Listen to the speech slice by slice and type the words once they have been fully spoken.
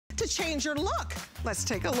to change your look. Let's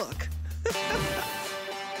take a look.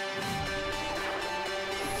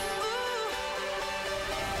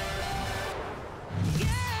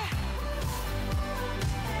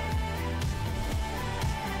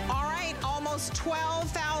 All right, almost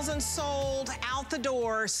 12,000 sold out the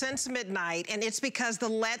door since midnight, and it's because the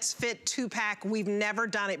Let's Fit 2-pack, we've never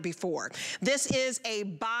done it before. This is a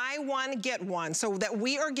buy one, get one, so that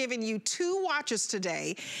we are giving you 2 watches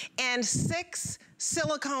today and 6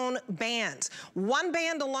 silicone bands. One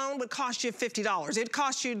band alone would cost you $50. It'd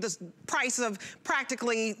cost you the price of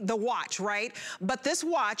practically the watch, right? But this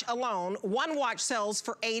watch alone, one watch sells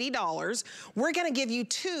for $80. We're gonna give you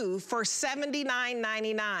 2 for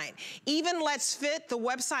 $79.99. Even Let's Fit, the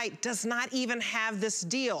website, does not even have this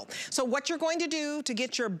deal. So what you're going to do to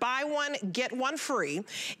get your buy one, get one free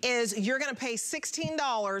is you're gonna pay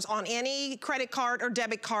 $16 on any credit card or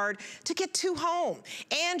debit card to get 2 home.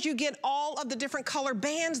 And you get all of the different color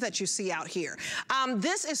bands that you see out here.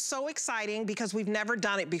 This is so exciting because we've never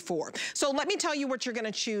done it before. So let me tell you what you're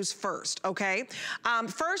gonna choose first, okay?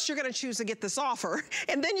 First, you're gonna choose to get this offer,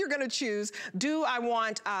 and then you're gonna choose, do I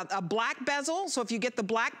want a black bezel? So if you get the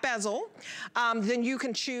black bezel, then you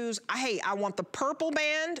can choose, hey, I want the purple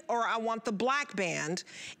band or I want the black band,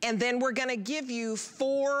 and then we're gonna give you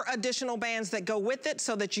 4 additional bands that go with it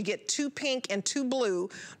so that you get 2 pink and 2 blue,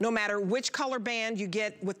 no matter which color band you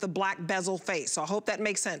get with the black bezel face. So I hope that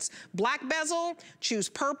makes sense. Black bezel, choose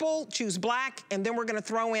purple, choose black, and then we're gonna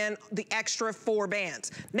throw in the extra 4 bands.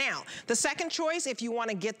 Now, the second choice, if you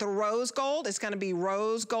wanna get the rose gold, it's gonna be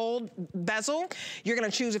rose gold bezel. You're gonna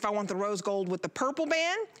choose if I want the rose gold with the purple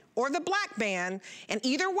band or the black band, and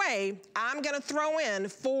either way, I'm gonna throw in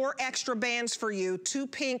 4 extra bands for you, 2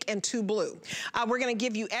 pink and 2 blue. We're gonna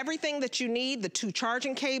give you everything that you need, the 2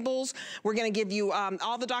 charging cables. We're gonna give you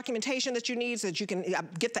all the documentation that you need so that you can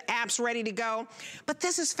get the apps ready to go. But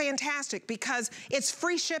this is fantastic because it's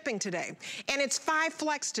free shipping today, and it's 5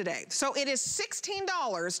 flex today. So it is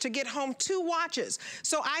 $16 to get home 2 watches.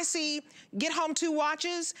 So I see, get home 2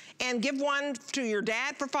 watches and give one to your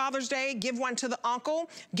dad for Father's Day, give one to the uncle,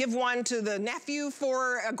 give one to the nephew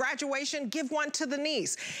for a graduation, give one to the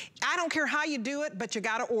niece. I don't care how you do it, but you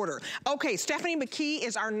gotta order. Okay, Stephanie McKee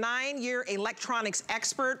is our 9-year electronics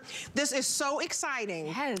expert. This is so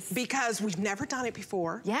exciting because we've never done it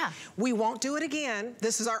before. Yeah. We won't do it again.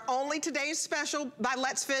 This is our only today's special by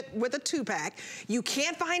Let's Fit with a 2-pack. You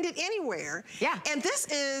can't find it anywhere. Yeah. And this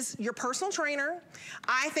is your personal trainer.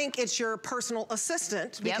 I think it's your personal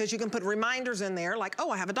assistant because you can put reminders in there like, oh,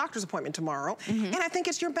 I have a doctor's appointment tomorrow. And I think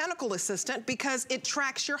it's your medical assistant because it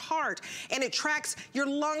tracks your heart and it tracks your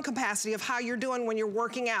lung capacity of how you're doing when you're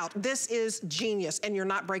working out. This is genius, and you're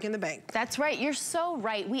not breaking the bank. That's right, you're so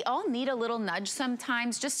right. We all need a little nudge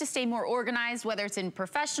sometimes just to stay more organized, whether it's in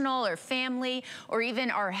professional or family or even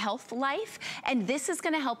our health life, and this is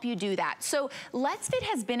gonna help you do that. So Let's Fit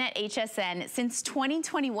has been at HSN since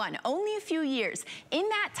 2021, only a few years. In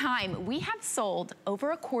that time, we have sold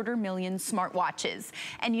over 250,000 smartwatches.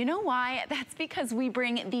 And you know why? That's because we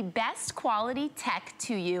bring the best quality tech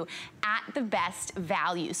to you at the best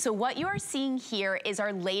value. So what you are seeing here is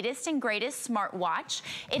our latest and greatest smartwatch.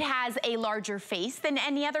 It has a larger face than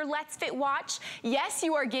any other Let's Fit watch. Yes,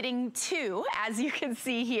 you are getting 2, as you can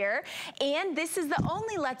see here. And this is the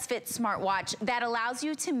only Let's Fit smartwatch that allows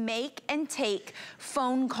you to make and take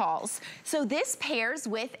phone calls. So this pairs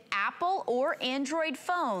with Apple or Android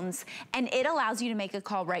phones, and it allows you to make a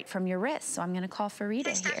call right from your wrist. So I'm gonna call Farida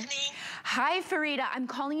here. Stephanie. Hi, Farida. I'm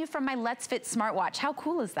calling you from my Let's Fit smartwatch. How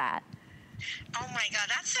cool is that? Oh my God,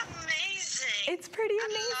 that's amazing. It's pretty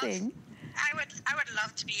amazing. I would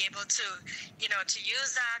love to be able to, to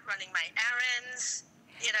use that running my errands,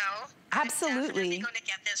 Absolutely. I'm definitely going to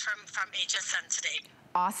get this from HSN today.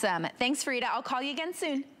 Awesome. Thanks, Farida. I'll call you again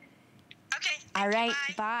soon. Okay. All right.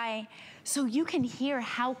 Bye. So you can hear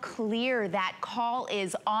how clear that call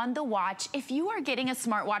is on the watch. If you are getting a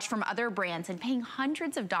smartwatch from other brands and paying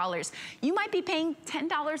hundreds of dollars, you might be paying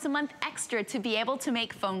 $10 a month extra to be able to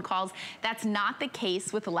make phone calls. That's not the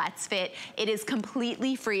case with Let's Fit. It is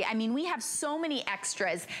completely free. I mean, we have so many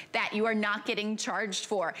extras that you are not getting charged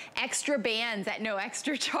for. Extra bands at no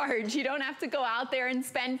extra charge. You don't have to go out there and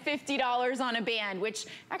spend $50 on a band, which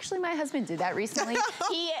actually my husband did that recently.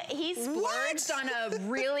 He splurged on a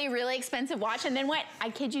really, really expensive expensive watch and then I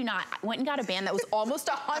kid you not, went and got a band that was almost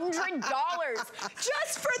 $100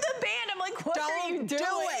 just for the band. I'm like, what are you doing?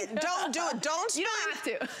 Don't do it. Don't spend, you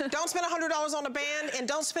don't have to. Don't spend $100 on a band and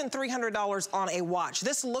don't spend $300 on a watch.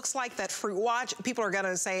 This looks like that fruit watch. People are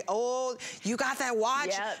gonna say, oh, you got that watch?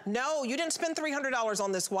 Yep. No, you didn't spend $300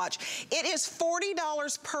 on this watch. It is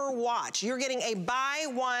 $40 per watch. You're getting a buy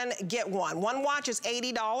one, get one. One watch is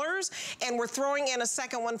 $80 and we're throwing in a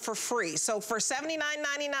second one for free. So for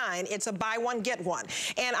 $79.99, it's a buy one, get one.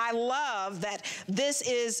 And I love that this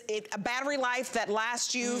is a battery life that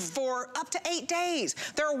lasts you for up to 8 days.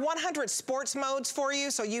 There are 100 sports modes for you,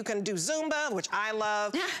 so you can do Zumba, which I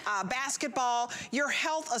love, basketball, your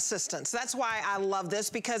health assistance. That's why I love this,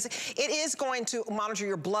 because it is going to monitor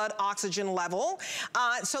your blood oxygen level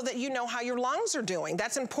so that you know how your lungs are doing.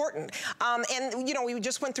 That's important. And, you know, we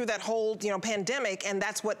just went through that whole, you know, pandemic, and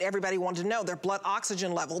that's what everybody wanted to know, their blood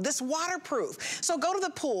oxygen level. This waterproof. So go to the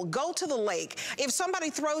pool, go to the lake. If somebody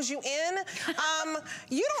throws you in,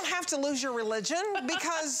 you don't have to lose your religion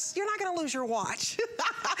because you're not going to lose your watch.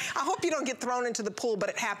 I hope you don't get thrown into the pool, but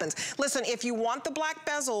it happens. Listen, if you want the black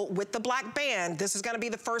bezel with the black band, this is going to be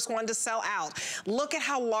the first one to sell out. Look at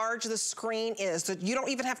how large the screen is. So you don't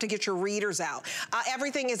even have to get your readers out.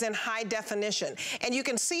 Everything is in high definition. And you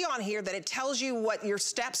can see on here that it tells you what your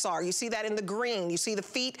steps are. You see that in the green. You see the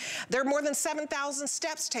feet. There are more than 7,000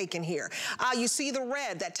 steps taken here. You see the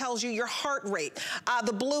red. That tells you your heart rate.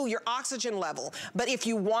 The blue, your oxygen level. But if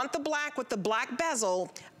you want the black with the black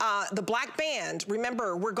bezel, the black band,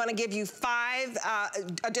 remember, we're going to give you 5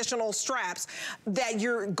 additional straps that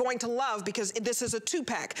you're going to love, because this is a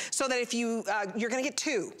 2-pack. So that if you, you're going to get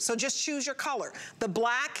 2. So just choose your color. The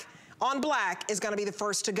black on black is gonna be the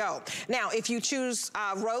first to go. Now, if you choose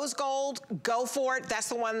rose gold, go for it. That's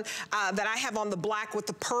the one that I have on the black with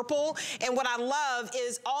the purple. And what I love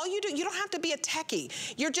is all you do, you don't have to be a techie.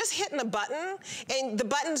 You're just hitting a button, and the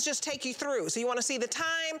buttons just take you through. So you wanna see the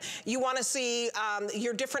time, you wanna see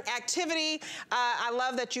your different activity. I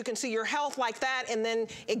love that you can see your health like that, and then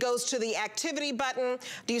it goes to the activity button.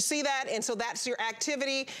 Do you see that? And so that's your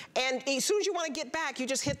activity. And as soon as you wanna get back, you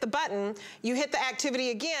just hit the button, you hit the activity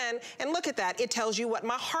again, and look at that, it tells you what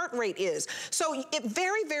my heart rate is. So it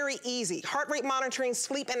very, very easy. Heart rate monitoring,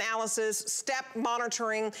 sleep analysis, step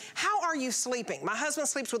monitoring. How are you sleeping? My husband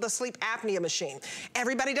sleeps with a sleep apnea machine.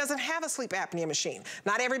 Everybody doesn't have a sleep apnea machine.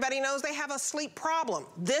 Not everybody knows they have a sleep problem.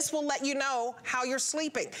 This will let you know how you're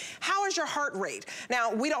sleeping. How is your heart rate?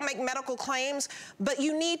 Now, we don't make medical claims, but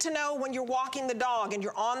you need to know when you're walking the dog and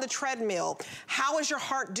you're on the treadmill, how is your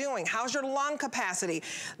heart doing? How's your lung capacity?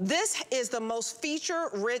 This is the most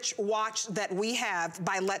feature-rich watch that we have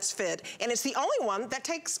by Let's Fit, and it's the only one that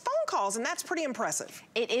takes phone calls, and that's pretty impressive.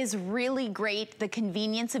 It is really great, the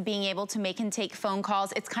convenience of being able to make and take phone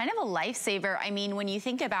calls. It's kind of a lifesaver. I mean, when you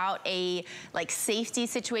think about a safety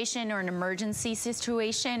situation or an emergency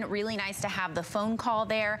situation, really nice to have the phone call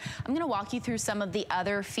there. I'm gonna walk you through some of the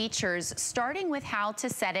other features, starting with how to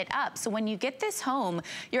set it up. So when you get this home,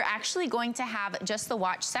 you're actually going to have just the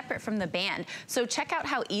watch separate from the band. So check out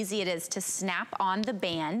how easy it is to snap on the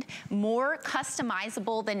band. More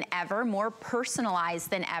customizable than ever, more personalized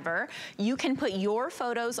than ever. You can put your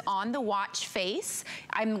photos on the watch face.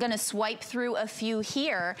 I'm gonna swipe through a few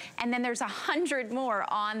here, and then there's 100 more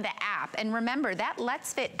on the app. And remember, that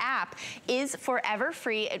Let's Fit app is forever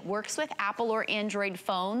free. It works with Apple or Android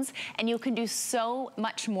phones, and you can do so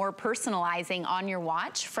much more personalizing on your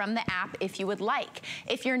watch from the app if you would like.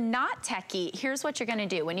 If you're not techie, here's what you're gonna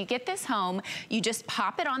do. When you get this home, you just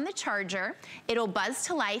pop it on the charger. It'll buzz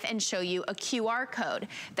to life and show you a QR code.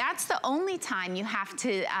 That's the only time you have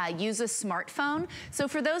to use a smartphone. So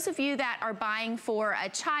for those of you that are buying for a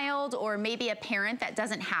child or maybe a parent that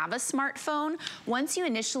doesn't have a smartphone, once you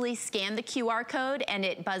initially scan the QR code and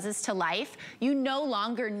it buzzes to life, you no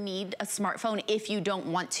longer need a smartphone if you don't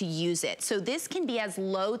want to use it. So this can be as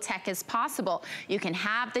low tech as possible. You can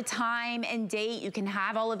have the time and date, you can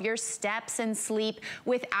have all of your steps and sleep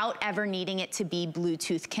without ever needing it to be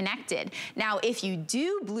Bluetooth connected. Now, if you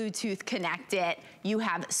do Bluetooth connect it, you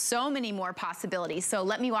have so many more possibilities. So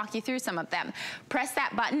let me walk you through some of them. Press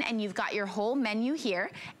that button and you've got your whole menu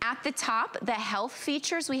here. At the top, the health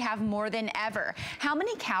features, we have more than ever. How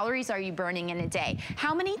many calories are you burning in a day?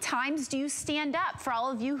 How many times do you stand up? For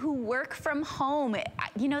all of you who work from home,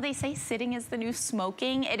 you know, they say sitting is the new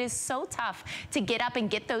smoking. It is so tough to get up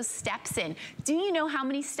and get those steps in. Do you know how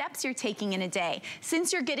many steps you're taking in a day?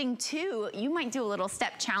 Since you're getting 2, you might do a little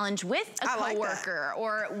step challenge with a coworker or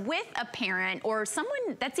or with a parent or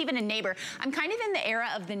someone that's even a neighbor. I'm kind of in the era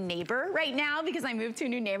of the neighbor right now because I moved to a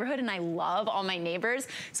new neighborhood and I love all my neighbors.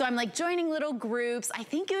 So I'm like joining little groups. I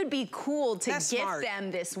think it would be cool to gift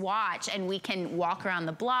them this watch, and we can walk around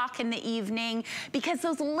the block in the evening, because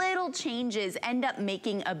those little changes end up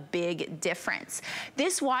making a big difference.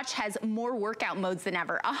 This watch has more workout modes than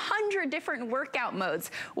ever, 100 different workout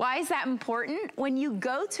modes. Why is that important? When you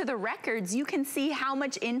go to the records, you can see how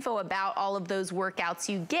much info about all of those workouts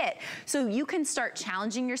you get. So you can start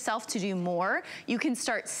challenging yourself to do more. You can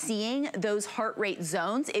start seeing those heart rate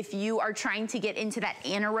zones. If you are trying to get into that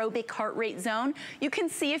anaerobic heart rate zone, you can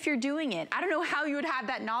see if you're doing it. I don't know how you would have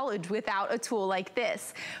that knowledge without a tool like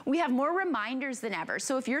this. We have more reminders than ever.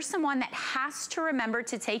 So if you're someone that has to remember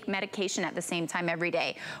to take medication at the same time every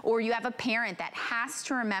day, or you have a parent that has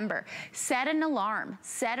to remember, set an alarm,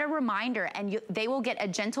 set a reminder, and they will get a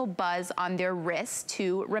gentle buzz on their wrist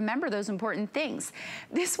to remember those important things.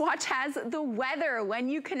 This watch has the weather. When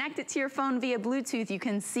you connect it to your phone via Bluetooth, you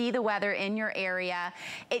can see the weather in your area.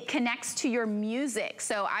 It connects to your music.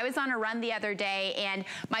 So I was on a run the other day and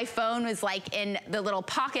my phone was like in the little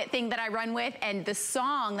pocket thing that I run with, and the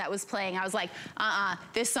song that was playing, I was like,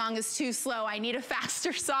 this song is too slow. I need a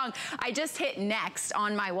faster song. I just hit next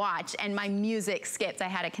on my watch and my music skipped. I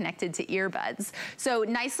had it connected to earbuds. So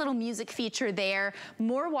nice little music feature there.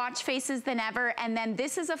 More watch faces than ever. And then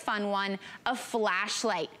this is a fun one, a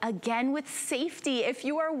flashlight. Again, with safety. If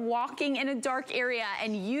you are walking in a dark area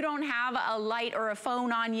and you don't have a light or a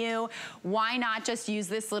phone on you, why not just use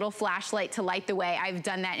this little flashlight to light the way? I've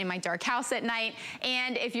done that in my dark house at night.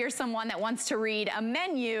 And if you're someone that wants to read a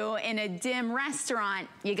menu in a dim restaurant,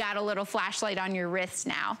 you got a little flashlight on your wrist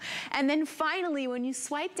now. And then finally, when you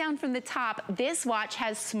swipe down from the top, this watch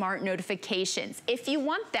has smart notifications if you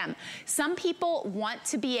want them. Some people want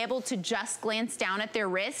to be able to just glance down at their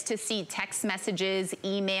wrist to see text messages,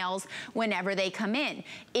 emails, whenever they come in.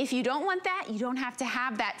 If you don't want that, you don't have to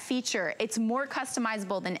have that feature. It's more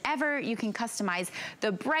customizable than ever. You can customize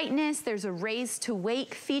the brightness. There's a raise to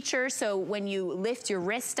wake feature, so when you lift your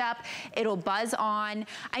wrist up, it'll buzz on.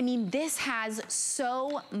 I mean, this has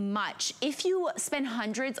so much. If you spend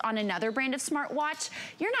hundreds on another brand of smartwatch,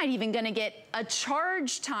 you're not even gonna get a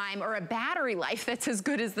charge time or a battery life that's as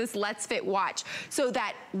good as this Let's Fit watch. So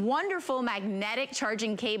that wonderful magnetic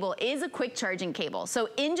charging cable is a quick charging cable. So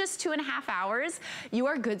in just 2.5 hours, you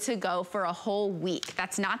are good to go for a whole week.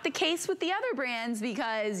 That's not the case with the other brands,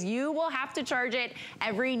 because you will have to charge it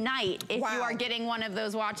every night if you are getting one of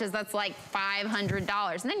those watches that's like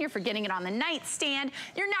 $500. And then you're forgetting it on the nightstand.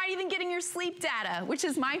 You're not even getting your sleep data, which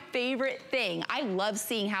is my favorite thing. I love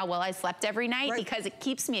seeing how well I slept every night because it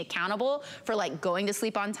keeps me accountable for like going to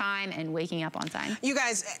sleep on time and waking up on time. You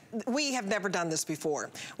guys, we have never done this before.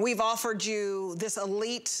 We've offered you this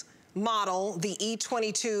elite model, the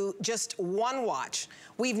E22, just one watch.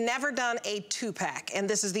 We've never done a 2-pack, and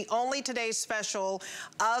this is the only today's special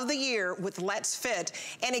of the year with Let's Fit,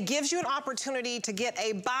 and it gives you an opportunity to get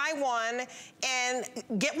a buy one and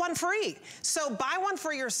get one free. So buy one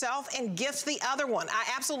for yourself and gift the other one. I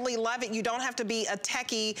absolutely love it. You don't have to be a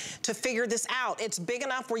techie to figure this out. It's big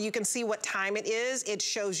enough where you can see what time it is. It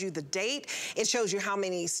shows you the date. It shows you how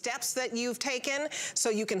many steps that you've taken,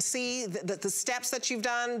 so you can see the steps that you've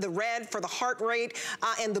done. The red for the heart rate,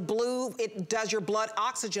 and the blue, it does your blood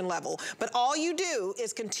oxygen level. But all you do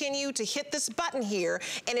is continue to hit this button here,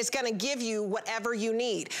 and it's gonna give you whatever you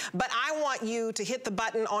need. But I want you to hit the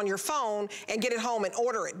button on your phone and get it home and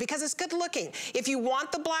order it, because it's good looking. If you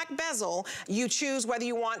want the black bezel, you choose whether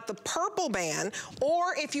you want the purple band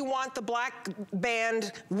or if you want the black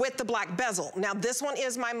band with the black bezel. Now this one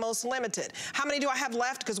is my most limited. How many do I have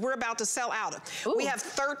left? Because we're about to sell out. Ooh. We have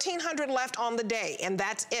 1,300 left on the day, and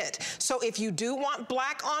that's it. So if you do want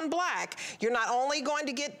black on black, you're not only going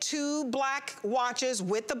to get 2 black watches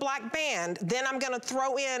with the black band, then I'm gonna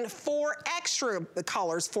throw in 4 extra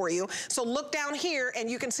colors for you. So look down here and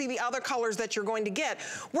you can see the other colors that you're going to get.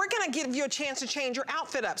 We're gonna give you a chance to change your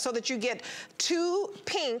outfit up so that you get 2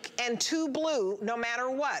 pink and 2 blue no matter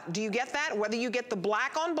what. Do you get that? Whether you get the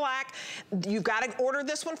black on black, you've got to order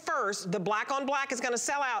this one first. The black on black is gonna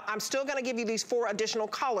sell out. I'm still gonna give you these 4 additional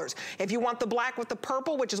colors. If you want the black with the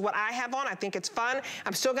purple, which is what I have on, I think it's fun,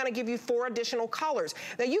 I'm still gonna give you 4 additional colors.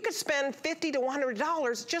 Now you could spend $50 to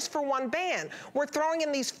 $100 just for one band. We're throwing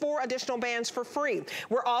in these 4 additional bands for free.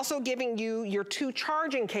 We're also giving you your 2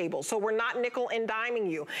 charging cables, so we're not nickel and diming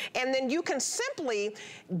you. And then you can simply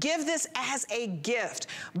give this as a gift.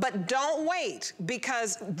 But don't wait,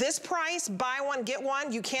 because this price, buy one, get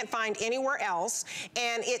one, you can't find anywhere else.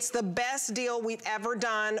 And it's the best deal we've ever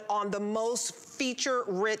done on the most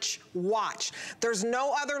feature-rich watch. There's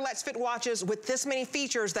no other Let's Fit watches with this many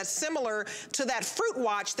features that's similar to that Fruit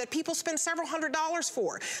watch that people spend several $100s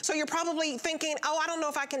for. So you're probably thinking, oh, I don't know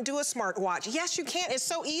if I can do a smartwatch. Yes, you can. It's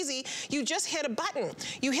so easy. You just hit a button.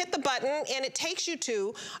 You hit the button and it takes you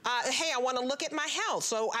to, hey, I want to look at my health.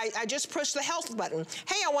 So I just push the health button.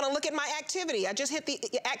 Hey, I want to look at my activity. I just hit the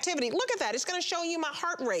activity. Look at that. It's going to show you my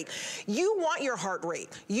heart rate. You want your heart rate.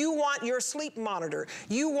 You want your sleep monitored.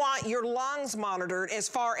 You want your lungs monitored as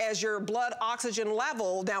far as your blood oxygen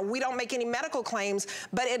level. Now, we don't make any medical claims,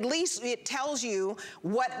 but at least it tells you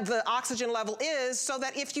what the oxygen level is so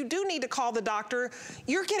that if you do need to call the doctor,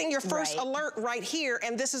 you're getting your first alert right here.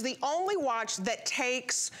 And this is the only watch that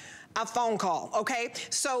takes a phone call, okay?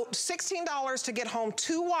 So $16 to get home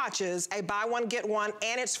 2 watches, a buy one, get one,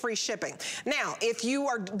 and it's free shipping. Now, if you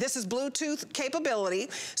are, this is Bluetooth capability,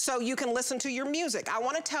 so you can listen to your music. I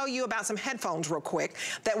wanna tell you about some headphones real quick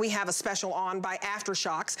that we have a special on by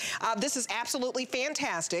Aftershocks. This is absolutely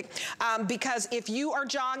fantastic because if you are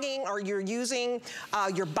jogging or you're using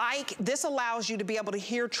your bike, this allows you to be able to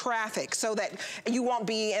hear traffic so that you won't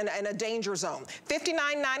be in a danger zone.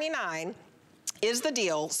 $59.99 is the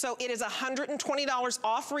deal. So it is $120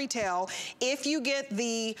 off retail if you get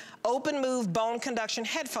the Open Move bone conduction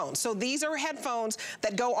headphones. So these are headphones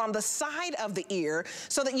that go on the side of the ear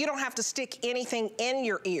so that you don't have to stick anything in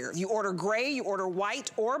your ear. You order gray, you order white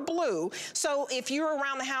or blue. So if you're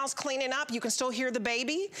around the house cleaning up, you can still hear the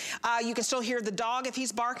baby. You can still hear the dog if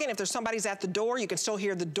he's barking. If there's somebody's at the door, you can still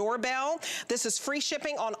hear the doorbell. This is free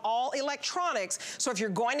shipping on all electronics. So if you're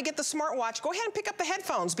going to get the smartwatch, go ahead and pick up the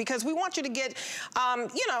headphones because we want you to get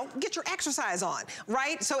you know, get your exercise on,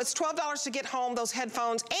 right? So it's $12 to get home those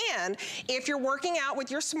headphones. And if you're working out with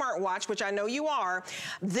your smartwatch, which I know you are,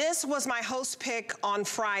 this was my host pick on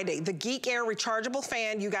Friday, the Geek Air rechargeable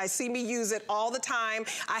fan. You guys see me use it all the time.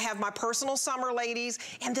 I have my personal summer ladies,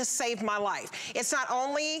 and this saved my life. It's not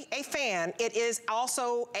only a fan, it is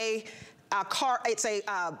also it's a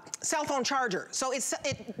cell phone charger. So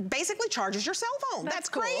it basically charges your cell phone. That's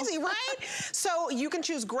cool. Crazy, right? So you can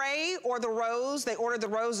choose gray or the rose. They ordered the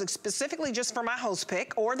rose specifically just for my host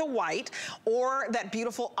pick, or the white, or that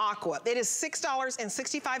beautiful aqua. It is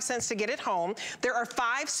 $6.65 to get it home. There are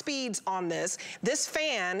 5 speeds on this. This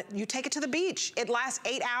fan, you take it to the beach. It lasts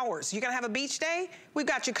 8 hours. You're gonna have a beach day? We've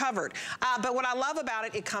got you covered. But what I love about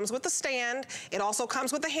it, it comes with the stand. It also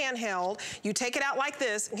comes with the handheld. You take it out like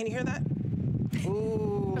this. Can you hear that?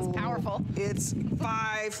 Ooh. That's powerful. It's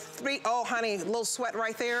 5, 3. Oh, honey, a little sweat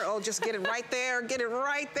right there. Oh, just get it right there. Get it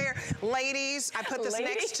right there. Ladies, I put this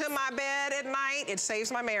next to my bed at night. It saves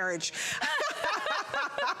my marriage.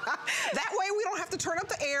 That way we don't have to turn up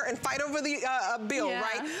the air and fight over the bill,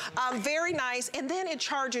 right? Very nice. And then it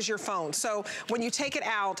charges your phone. So when you take it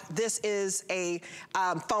out, this is a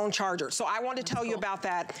phone charger. So I wanted to tell you about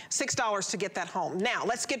that. $6 to get that home. Now,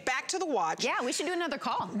 let's get back to the watch. Yeah, we should do another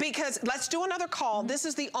call. Because let's do another call. This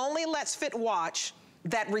is the only Let's Fit watch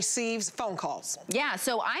that receives phone calls. Yeah,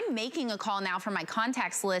 so I'm making a call now from my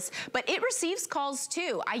contacts list, but it receives calls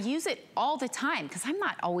too. I use it all the time because I'm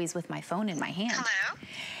not always with my phone in my hand. Hello?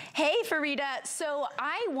 Hey, Farida. So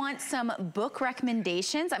I want some book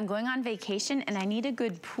recommendations. I'm going on vacation and I need a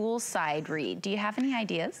good poolside read. Do you have any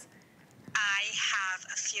ideas? I have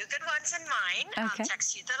a few good ones in mind. Okay. I'll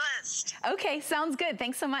text you the list. Okay, sounds good.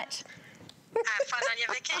 Thanks so much. Have fun on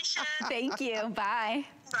your vacation. Thank you. Bye.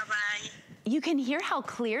 Bye-bye. You can hear how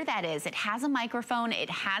clear that is. It has a microphone, it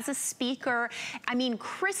has a speaker. I mean,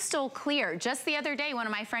 crystal clear. Just the other day, one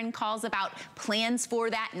of my friends calls about plans for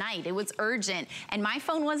that night. It was urgent, and my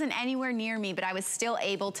phone wasn't anywhere near me, but I was still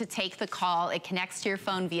able to take the call. It connects to your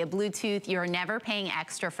phone via Bluetooth. You're never paying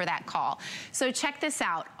extra for that call. So check this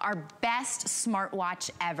out, our best smartwatch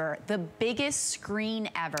ever, the biggest screen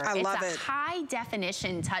ever. I love it. It's a high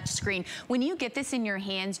definition touch screen. When you get this in your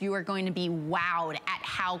hands, you are going to be wowed at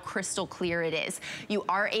how crystal clear it is. You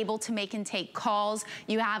are able to make and take calls.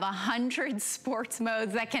 You have 100 sports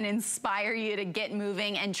modes that can inspire you to get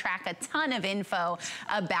moving and track a ton of info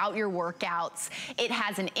about your workouts. It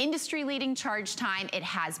has an industry-leading charge time. It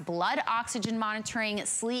has blood oxygen monitoring,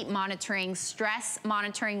 sleep monitoring, stress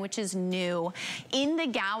monitoring, which is new. In the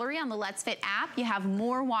gallery on the Let's Fit app, you have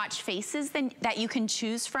more watch faces that you can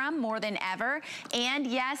choose from, more than ever. And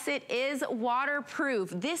yes, it is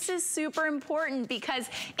waterproof. This is super important because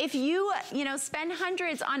if you you know, spend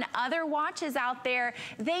hundreds on other watches out there,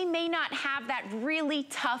 they may not have that really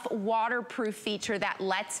tough waterproof feature that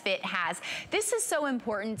Let's Fit has. This is so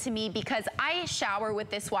important to me because I shower with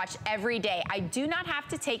this watch every day. I do not have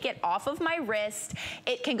to take it off of my wrist.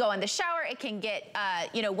 It can go in the shower. It can get,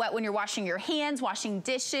 you know, wet when you're washing your hands, washing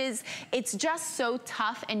dishes. It's just so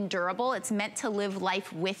tough and durable. It's meant to live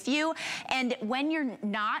life with you. And when you're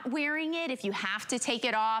not wearing it, if you have to take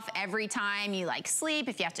it off every time you like sleep,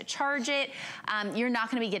 if you have to charge it, you're not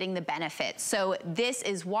gonna be getting the benefits. So this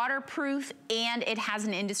is waterproof and it has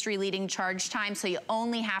an industry-leading charge time, so you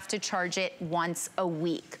only have to charge it once a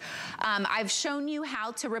week. I've shown you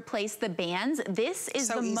how to replace the bands. This is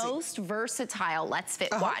so the most versatile Let's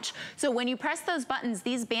Fit watch. So when you press those buttons,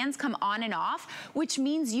 these bands come on and off, which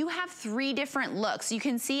means you have 3 different looks. You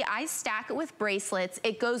can see I stack it with bracelets.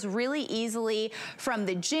 It goes really easily from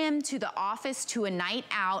the gym to the office to a night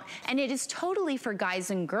out, and it is totally for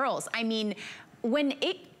guys and girls. I mean,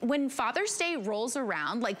 when Father's Day rolls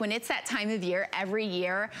around, like when it's that time of year every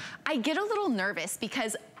year, I get a little nervous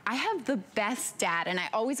because I have the best dad and I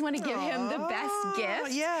always want to give him the best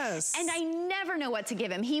gift. Yes. And I never know what to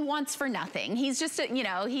give him. He wants for nothing. He's just, you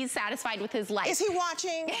know, he's satisfied with his life. Is he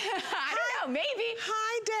watching? I don't know, maybe.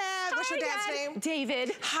 Hi, Dad. What's your dad's name?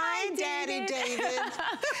 David. Hi, Daddy David.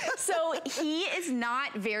 So he is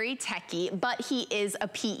not very techie, but he is a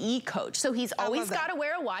PE coach. So he's always got to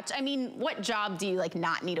wear a watch. I mean, what job do you like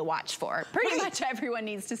not need a watch for? Pretty much everyone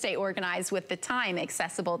needs to stay organized with the time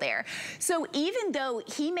accessible there. So even though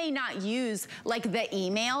he may not use like the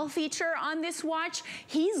email feature on this watch,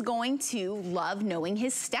 he's going to love knowing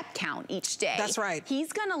his step count each day. That's right.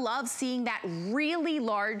 He's gonna love seeing that really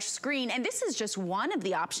large screen. And this is just one of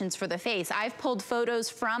the options for the face. I've pulled photos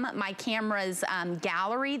from my camera's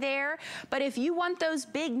gallery there. But if you want those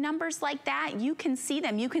big numbers like that, you can see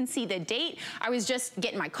them. You can see the date. I was just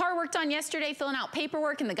getting my car worked on yesterday, filling out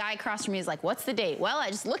paperwork, and the guy across from me is like, what's the date? Well, I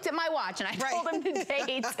just looked at my watch and I told him the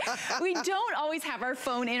date. We don't always have our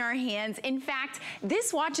phone in our hands. In fact,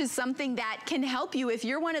 this watch is something that can help you if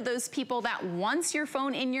you're one of those people that wants your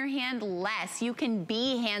phone in your hand less. You can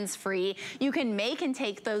be hands-free. You can make and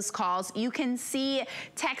take those calls. You can see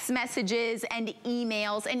text messages and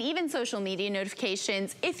emails and even social media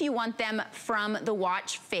notifications if you want them from the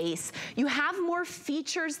watch face. You have more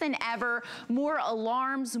features than ever, more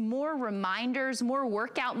alarms, more reminders, more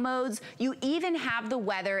workout modes. You even have the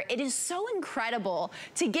weather. It is so incredible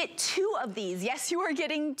to get 2 of these. Yes, you are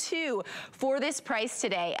getting 2 for this price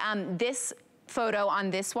today. This photo on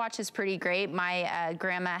this watch is pretty great. My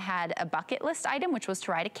grandma had a bucket list item, which was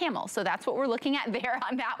to ride a camel. So that's what we're looking at there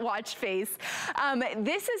on that watch face.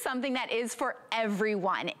 This is something that is for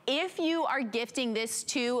everyone. If you are gifting this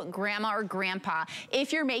to grandma or grandpa,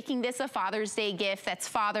 if you're making this a Father's Day gift that's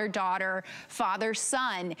father-daughter,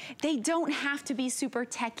 father-son, they don't have to be super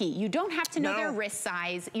techie. You don't have to know their wrist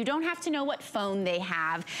size. You don't have to know what phone they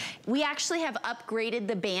have. We actually have upgraded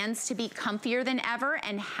the bands to be comfier than ever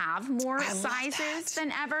and have more sizes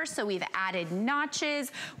than ever. So we've added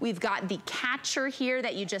notches. We've got the catcher here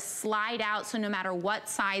that you just slide out. So no matter what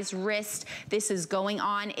size wrist this is going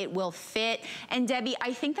on, it will fit. And Debbie,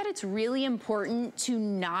 I think that it's really important to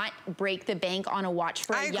not break the bank on a watch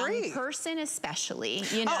for a young person, especially,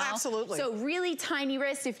 you know? Oh, absolutely. So really tiny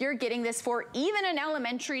wrist, if you're getting this for even an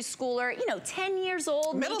elementary schooler, you know, 10 years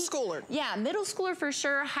old. Middle schooler. Yeah, middle schooler for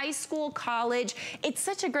sure, high school, college. It's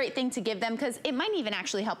such a great thing to give them because it might even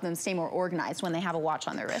actually help them stay more organized when they have a watch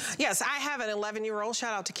on their wrist. Yes, I have an 11-year-old,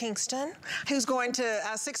 shout out to Kingston, who's going to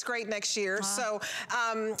 6th grade next year. So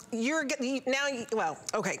you're now, well,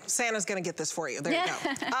 okay, Santa's gonna get this for you. There you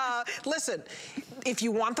go. Listen, if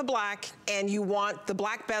you want the black and you want the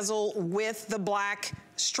black bezel with the black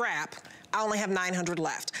strap, I only have 900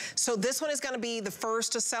 left. So this one is gonna be the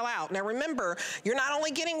first to sell out. Now remember, you're not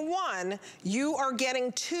only getting 1, you are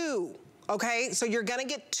getting 2. Okay, so you're gonna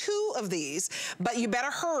get 2 of these, but you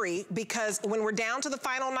better hurry because when we're down to the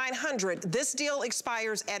final 900, this deal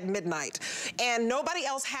expires at midnight. And nobody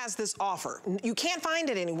else has this offer. You can't find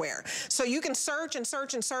it anywhere. So you can search and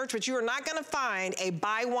search and search, but you are not gonna find a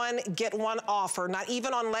buy one, get one offer, not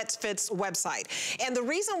even on Let's Fit's website. And the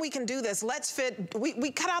reason we can do this, Let's Fit,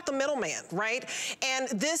 we cut out the middleman, right? And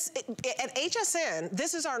this, at HSN,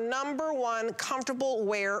 this is our #1 comfortable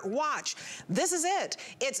wear watch. This is it.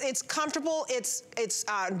 It's comfortable comfortable. It's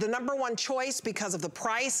the #1 choice because of the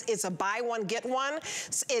price. It's a buy one, get one.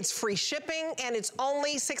 It's free shipping, and it's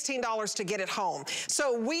only $16 to get it home.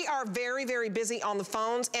 So we are very, very busy on the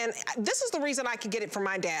phones, and this is the reason I could get it for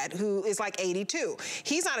my dad, who is like 82.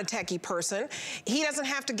 He's not a techie person. He doesn't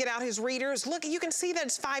have to get out his readers. Look, you can see that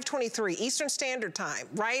it's 5:23 Eastern Standard Time,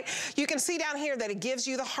 right? You can see down here that it gives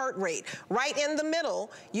you the heart rate. Right in the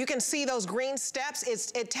middle, you can see those green steps.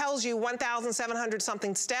 It tells you 1,700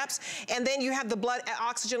 something steps, and then you have the blood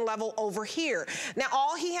oxygen level over here. Now,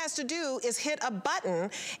 all he has to do is hit a button,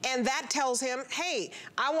 and that tells him, hey,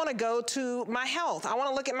 I want to go to my health. I want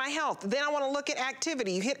to look at my health. Then I want to look at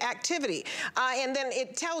activity. You hit activity, and then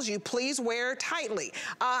it tells you, please wear tightly.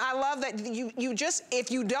 I love that you just,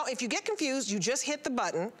 if you get confused, you just hit the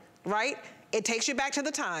button, right? It takes you back to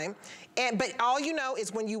the time, but all you know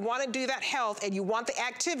is when you want to do that health and you want the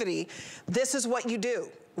activity, this is what you do.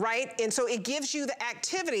 Right? And so it gives you the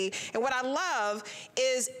activity. And what I love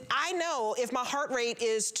is I know if my heart rate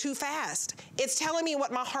is too fast. It's telling me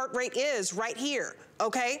what my heart rate is right here.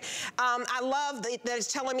 Okay? I love that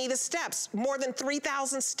it's telling me the steps, more than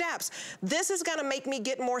 3,000 steps. This is going to make me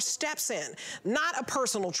get more steps in. Not a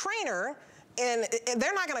personal trainer. And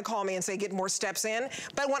they're not gonna call me and say, get more steps in.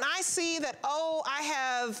 But when I see that, oh, I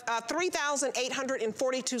have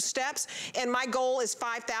 3,842 steps and my goal is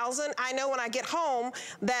 5,000, I know when I get home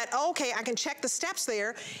that, okay, I can check the steps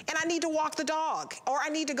there and I need to walk the dog or I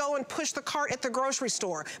need to go and push the cart at the grocery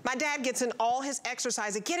store. My dad gets in all his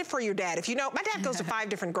exercise. Get it for your dad. If you know, my dad goes to 5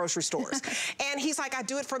 different grocery stores and he's like, I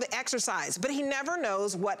do it for the exercise, but he never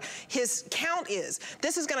knows what his count is.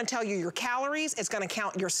 This is gonna tell you your calories. It's gonna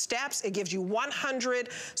count your steps. It gives you 100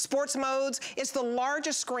 sports modes. It's the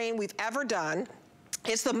largest screen we've ever done.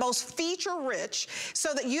 It's the most feature-rich,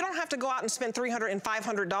 so that you don't have to go out and spend $300 and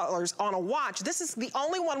 $500 on a watch. This is the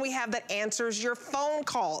only one we have that answers your phone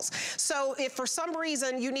calls. So if for some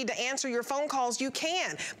reason you need to answer your phone calls, you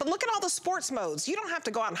can. But look at all the sports modes. You don't have to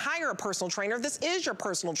go out and hire a personal trainer. This is your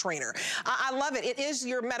personal trainer. I love it. It is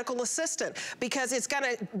your medical assistant because it's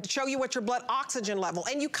gonna show you what your blood oxygen level,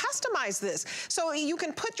 and you customize this. So you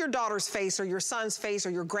can put your daughter's face or your son's face or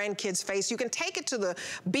your grandkid's face. You can take it to the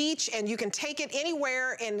beach and you can take it anywhere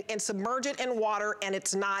and submerge it in water, and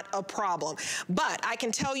it's not a problem. But I can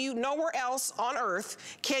tell you, nowhere else on earth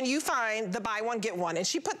can you find the buy one, get one. And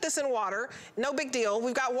she put this in water, no big deal.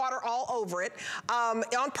 We've got water all over it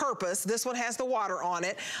on purpose. This one has the water on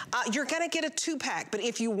it. You're gonna get a 2-pack, but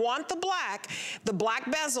if you want the black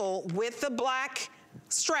bezel with the black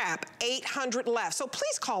strap, 800 left. So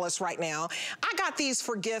please call us right now. I got these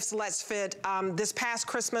for gifts, Let's Fit, this past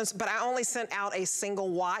Christmas, but I only sent out a single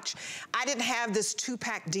watch. I didn't have this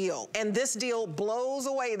 2-pack deal, and this deal blows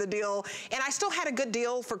away the deal. And I still had a good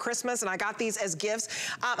deal for Christmas, and I got these as gifts.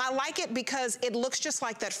 I like it because it looks just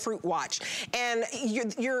like that fruit watch. And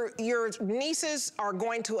your nieces are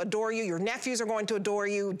going to adore you. Your nephews are going to adore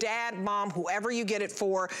you. Dad, mom, whoever you get it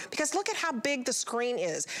for, because look at how big the screen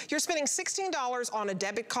is. You're spending $16 on a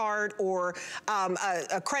debit card or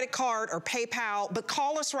a credit card or PayPal, but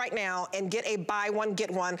call us right now and get a buy one, get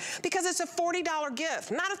one, because it's a $40 gift,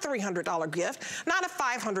 not a $300 gift, not a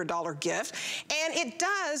 $500 gift. And it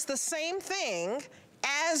does the same thing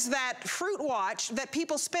as that fruit watch that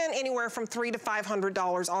people spend anywhere from $300 to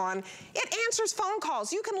 $500 on. It answers phone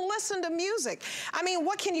calls. You can listen to music. I mean,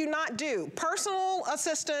 what can you not do? Personal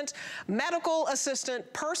assistant, medical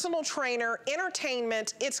assistant, personal trainer,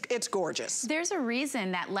 entertainment, it's gorgeous. There's a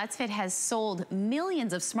reason that Let's Fit has sold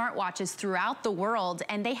millions of smartwatches throughout the world,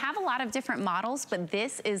 and they have a lot of different models, but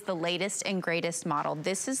this is the latest and greatest model.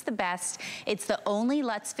 This is the best. It's the only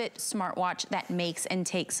Let's Fit smartwatch that makes and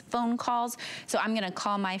takes phone calls. So I'm gonna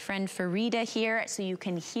call my friend Farida here so you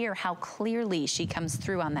can hear how clearly she comes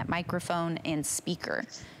through on that microphone and speaker.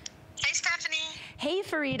 Hey, Stephanie. Hey,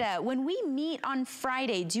 Farida, when we meet on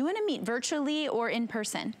Friday, do you want to meet virtually or in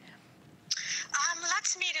person?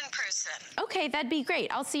 Let's meet in person. Okay, that'd be great.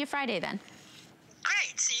 I'll see you Friday then.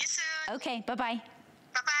 Great, see you soon. Okay, bye-bye.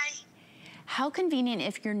 Bye-bye. How convenient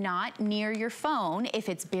if you're not near your phone, if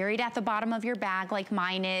it's buried at the bottom of your bag like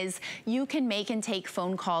mine is, you can make and take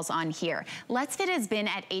phone calls on here. Let's Fit has been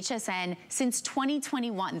at HSN since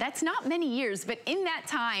 2021. That's not many years, but in that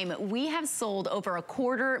time, we have sold over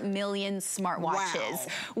 250,000 smartwatches. Wow.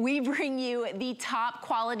 We bring you the top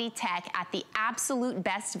quality tech at the absolute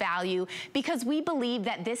best value because we believe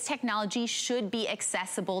that this technology should be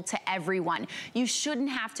accessible to everyone. You shouldn't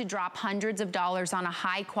have to drop hundreds of dollars on a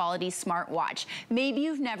high quality smartwatch. smartwatch. Maybe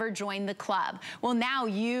you've never joined the club. Well, now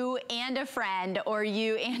you and a friend or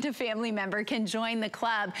you and a family member can join the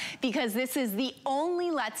club because this is the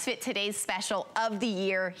only Let's Fit Today's special of the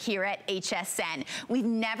year here at HSN. We've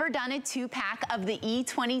never done a 2-pack of the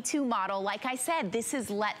E22 model. Like I said, this is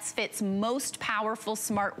Let's Fit's most powerful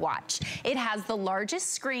smartwatch. It has the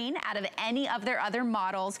largest screen out of any of their other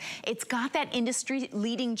models. It's got that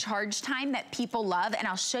industry-leading charge time that people love, and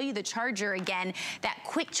I'll show you the charger again. That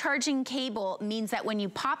quick charging cable means that when you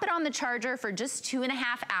pop it on the charger for just 2.5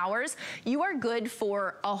 hours, you are good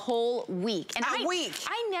for a whole week. And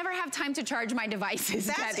I never have time to charge my devices,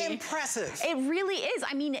 That's Debbie. Impressive. It really is.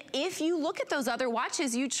 I mean, if you look at those other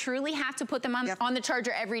watches, you truly have to put them on the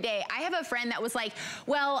charger every day. I have a friend that was like,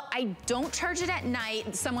 well, I don't charge it at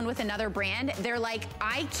night. Someone with another brand, they're like,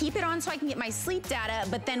 I keep it on so I can get my sleep data,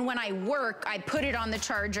 but then when I work, I put it on the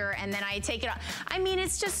charger and then I take it off. I mean,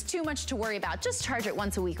 it's just too much to worry about. Just charge it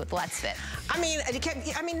once a week with Let's Fit. I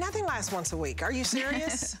mean, nothing lasts once a week. Are you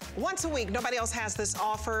serious? Once a week. Nobody else has this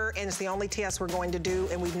offer, and it's the only TS we're going to do,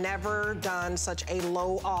 and we've never done such a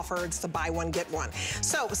low offer. It's the buy one, get one.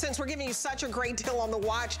 So since we're giving you such a great deal on the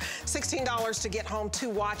watch, $16 to get home 2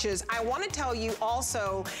 watches, I want to tell you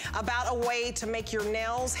also about a way to make your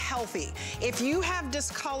nails healthy. If you have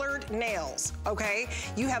discolored nails, okay,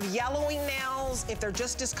 you have yellowing nails, if they're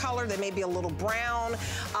just discolored, they may be a little brown,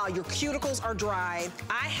 your cuticles are dry,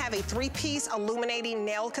 I have a 3-piece illuminating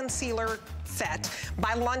nail concealer set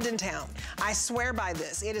by London Town. I swear by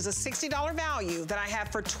this. It is a $60 value that I have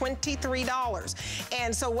for $23.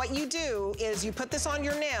 And so what you do is you put this on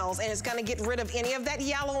your nails and it's gonna get rid of any of that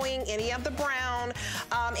yellowing, any of the brown,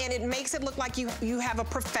 and it makes it look like you have a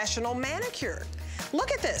professional manicure.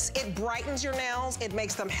 Look at this. It brightens your nails. It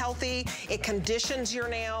makes them healthy. It conditions your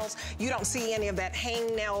nails. You don't see any of that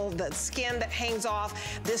hangnail, the skin that hangs off.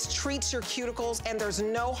 This treats your cuticles, and there's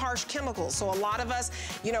no harsh chemicals. So a lot of us,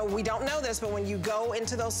 you know, we don't know this, but when you go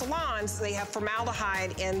into those salons, they have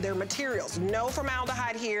formaldehyde in their materials. No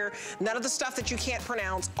formaldehyde here. None of the stuff that you can't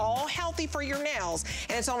pronounce. All healthy for your nails.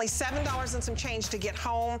 And it's only $7 and some change to get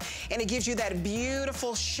home, and it gives you that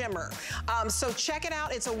beautiful shimmer. So check it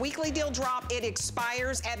out. It's a weekly deal drop. It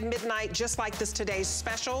expires at midnight, just like this today's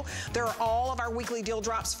special. There are all of our weekly deal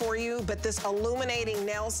drops for you, but this illuminating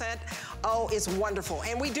nail set, oh, it's wonderful.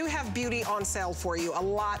 And we do have beauty on sale for you, a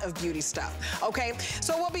lot of beauty stuff, okay?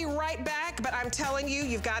 So we'll be right back, but I'm telling you,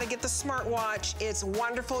 you've got to get the smartwatch. It's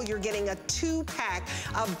wonderful. You're getting a 2-pack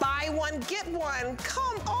of buy one, get one.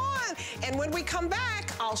 Come on. And when we come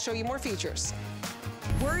back, I'll show you more features.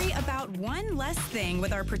 Worry about one less thing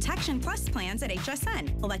with our Protection Plus plans at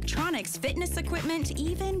HSN. Electronics, fitness equipment,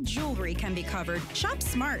 even jewelry can be covered. Shop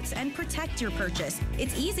smart and protect your purchase.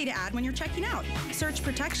 It's easy to add when you're checking out. Search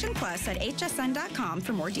Protection Plus at hsn.com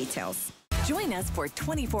for more details. Join us for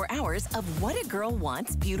 24 hours of What a Girl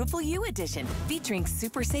Wants Beautiful You Edition, featuring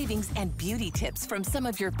super savings and beauty tips from some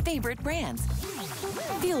of your favorite brands.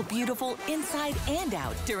 Feel beautiful inside and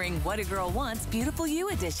out during What a Girl Wants Beautiful You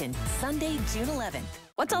Edition, Sunday, June 11th.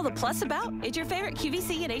 What's all the plus about? It's your favorite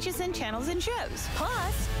QVC and HSN channels and shows.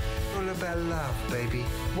 Plus, all about love, baby.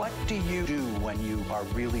 What do you do when you are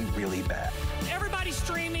really, really bad? Everybody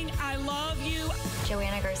streaming, I love you.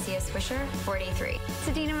 Joanna Garcia Swisher, 43.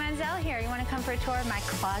 Sadina Manzel here. You want to come for a tour of my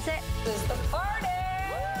closet? This is the party!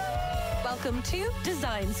 Welcome to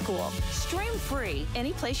Design School. Stream free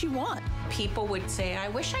any place you want. People would say, I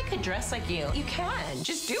wish I could dress like you. You can.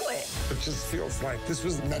 Just do it. It just feels like this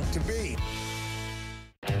was meant to be.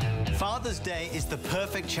 Father's Day is the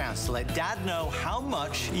perfect chance to let Dad know how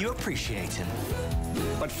much you appreciate him.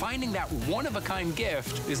 But finding that one-of-a-kind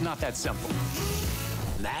gift is not that simple.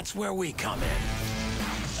 That's where we come in.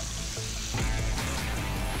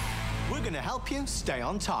 We're going to help you stay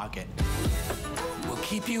on target. We'll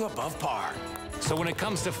keep you above par. So when it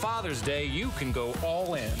comes to Father's Day, you can go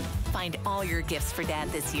all in. Find all your gifts for Dad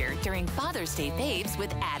this year during Father's Day Faves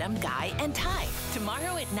with Adam, Guy, and Ty.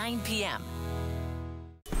 Tomorrow at 9 p.m.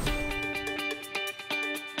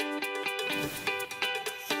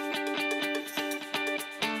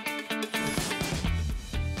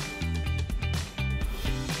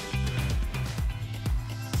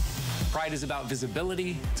 Pride is about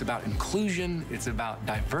visibility, it's about inclusion, it's about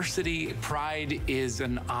diversity. Pride is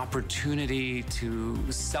an opportunity to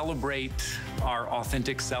celebrate our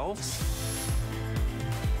authentic selves.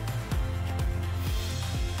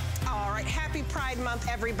 All right, happy Happy Pride Month,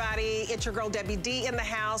 everybody. It's your girl, Debbie D, in the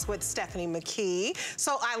house with Stephanie McKee.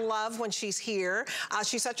 So I love when she's here.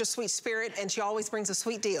 She's such a sweet spirit, and she always brings a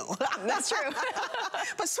sweet deal. That's true.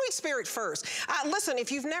 But sweet spirit first. Listen,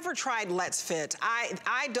 if you've never tried Let's Fit,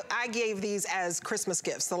 I gave these as Christmas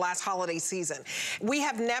gifts the last holiday season. We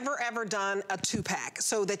have never, ever done a 2-pack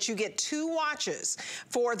so that you get 2 watches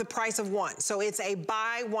for the price of 1. So it's a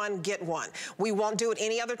buy one, get one. We won't do it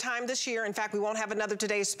any other time this year. In fact, we won't have another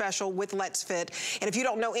Today's Special with Let's Fit. And if you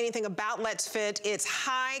don't know anything about Let's Fit, it's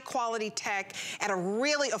high quality tech at a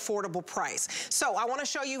really affordable price. So I want to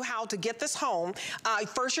show you how to get this home.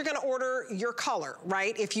 First, you're going to order your color,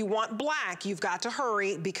 right? If you want black, you've got to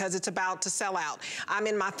hurry because it's about to sell out. I'm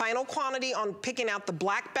in my final quantity on picking out the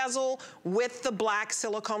black bezel with the black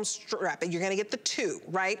silicone strap. You're going to get the 2,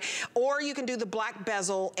 right? Or you can do the black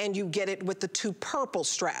bezel and you get it with the 2 purple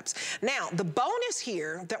straps. Now, the bonus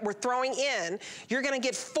here that we're throwing in, you're going to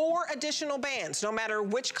get 4 additional bands. No matter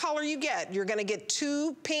which color you get, you're going to get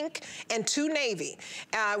 2 pink and 2 navy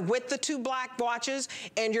with the 2 black watches,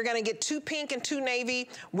 and you're going to get 2 pink and 2 navy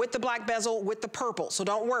with the black bezel with the purple. So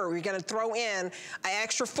don't worry, we're going to throw in an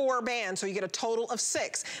extra 4 bands, so you get a total of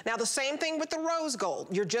 6. Now, the same thing with the rose gold.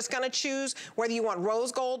 You're just going to choose whether you want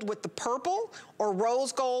rose gold with the purple or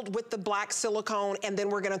rose gold with the black silicone, and then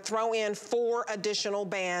we're going to throw in 4 additional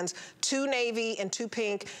bands, 2 navy and 2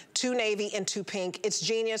 pink, 2 navy and 2 pink. It's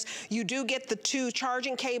genius. You do get the 2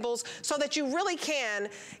 charging cables so that you really can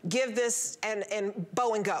give this and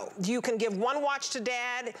bow and go. You can give 1 watch to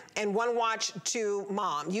dad and 1 watch to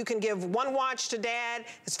mom. You can give 1 watch to dad.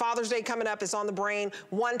 It's Father's Day coming up. It's on the brain.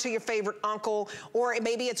 1 to your favorite uncle, or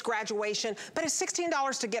maybe it's graduation, but it's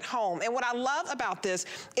 $16 to get home. And what I love about this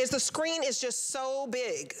is the screen is just so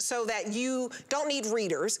big so that you don't need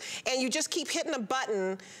readers, and you just keep hitting a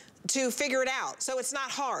button to figure it out. So it's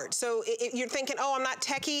not hard. So you're thinking, oh, I'm not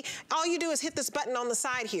techie. All you do is hit this button on the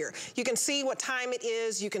side here. You can see what time it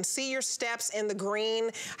is. You can see your steps in the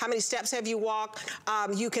green. How many steps have you walked?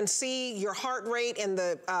 You can see your heart rate in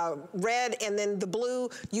the red, and then the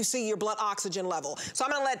blue, you see your blood oxygen level. So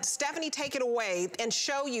I'm gonna let Stephanie take it away and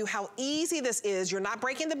show you how easy this is. You're not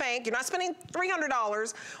breaking the bank. You're not spending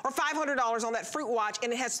 $300 or $500 on that fruit watch,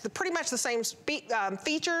 and it has pretty much the same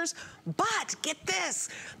features, but get this.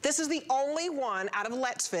 This is the only one out of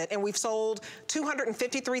Let's Fit, and we've sold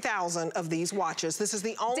 253,000 of these watches. This is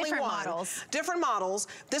the only Different one. models. Different models.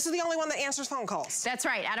 This is the only one that answers phone calls. That's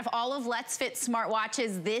right. Out of all of Let's Fit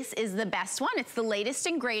smartwatches, this is the best one. It's the latest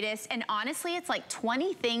and greatest, and honestly, it's like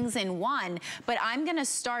 20 things in one, but I'm gonna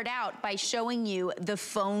start out by showing you the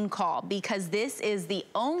phone call, because this is the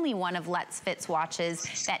only one of Let's Fit's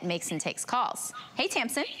watches that makes and takes calls. Hey,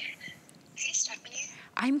 Tamsin. Hey, Stephanie.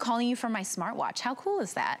 I'm calling you from my smartwatch. How cool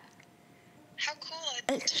is that? How cool.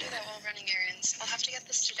 I'd love to do that while running errands. I'll have to get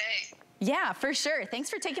this today. Yeah, for sure. Thanks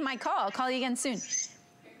for taking my call. I'll call you again soon. All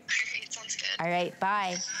right, sounds good. All right,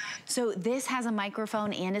 bye. So this has a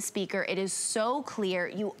microphone and a speaker. It is so clear.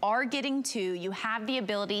 You are getting 2. You have the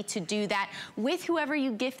ability to do that with whoever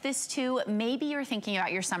you gift this to. Maybe you're thinking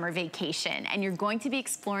about your summer vacation and you're going to be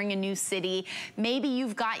exploring a new city. Maybe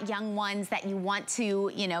you've got young ones that you want to,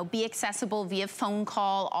 you know, be accessible via phone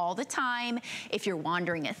call all the time. If you're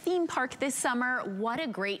wandering a theme park this summer, what a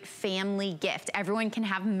great family gift. Everyone can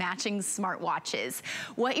have matching smartwatches.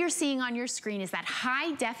 What you're seeing on your screen is that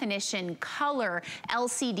high definition color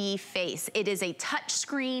LCD face. It is a touch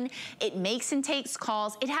screen. It makes and takes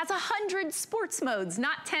calls. It has 100 sports modes,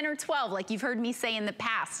 not 10 or 12 like you've heard me say in the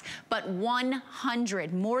past, but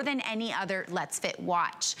 100, more than any other Let's Fit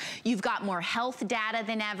watch. You've got more health data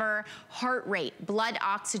than ever, heart rate, blood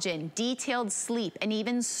oxygen, detailed sleep, and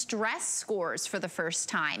even stress scores for the first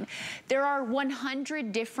time. There are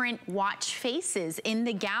 100 different watch faces in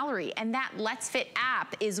the gallery, and that Let's Fit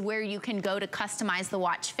app is where you can go to customize the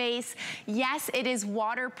watch face. Yes, it is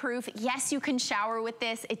waterproof. Yes, you can shower with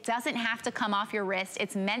this. It doesn't have to come off your wrist.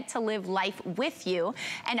 It's meant to live life with you.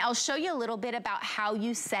 And I'll show you a little bit about how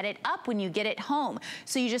you set it up when you get it home.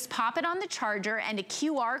 So you just pop it on the charger and a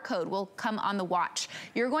QR code will come on the watch.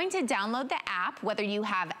 You're going to download the app, whether you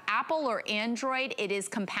have Apple or Android, it is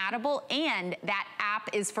compatible, and that app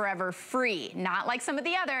is forever free, not like some of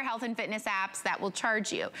the other health and fitness apps that will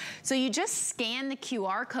charge you. So you just scan the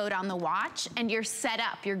QR code on the watch and you're set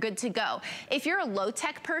up, you're good to go. If you're a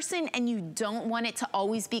low-tech person, person and you don't want it to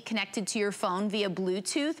always be connected to your phone via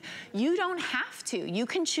Bluetooth, you don't have to. You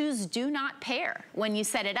can choose do not pair when you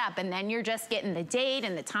set it up, and then you're just getting the date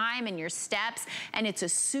and the time and your steps, and it's a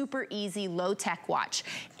super easy low-tech watch.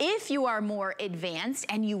 If you are more advanced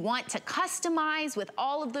and you want to customize with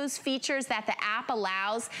all of those features that the app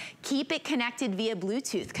allows, keep it connected via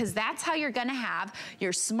Bluetooth, because that's how you're gonna have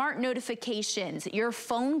your smart notifications, your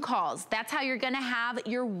phone calls. That's how you're gonna have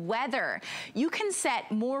your weather. You can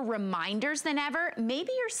set more reminders than ever. Maybe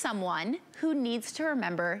you're someone who needs to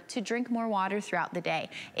remember to drink more water throughout the day.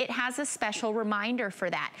 It has a special reminder for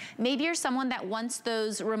that. Maybe you're someone that wants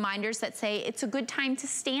those reminders that say it's a good time to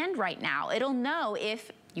stand right now. It'll know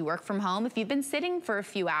if you work from home, if you've been sitting for a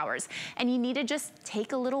few hours and you need to just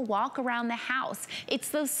take a little walk around the house. It's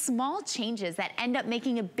those small changes that end up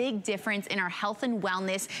making a big difference in our health and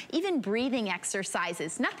wellness, even breathing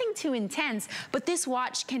exercises. Nothing too intense, but this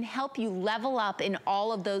watch can help you level up in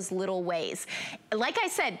all of those little ways. Like I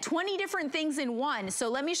said, 20 different things in one, so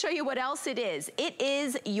let me show you what else it is. It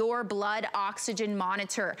is your blood oxygen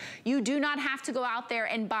monitor. You do not have to go out there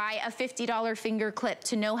and buy a $50 finger clip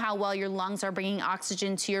to know how well your lungs are bringing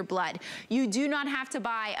oxygen to your blood. You do not have to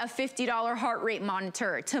buy a $50 heart rate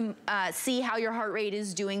monitor to see how your heart rate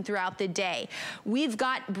is doing throughout the day. We've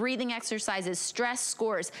got breathing exercises, stress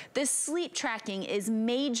scores. The sleep tracking is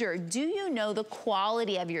major. Do you know the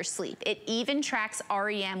quality of your sleep? It even tracks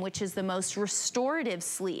REM, which is the most restorative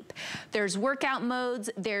sleep. There's workout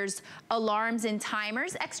modes, there's alarms and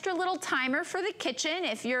timers, extra little timer for the kitchen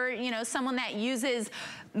if you're, someone that uses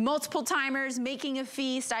multiple timers, making a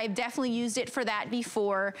feast. I've definitely used it for that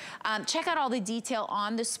before. Check out all the detail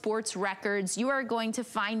on the sports records. You are going to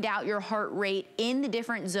find out your heart rate in the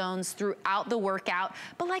different zones throughout the workout.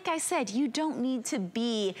 But like I said, you don't need to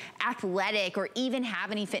be athletic or even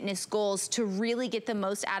have any fitness goals to really get the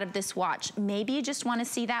most out of this watch. Maybe you just want to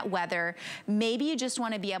see that weather. Maybe you just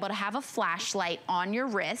want to be able to have a flashlight on your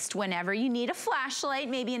wrist whenever you need a flashlight,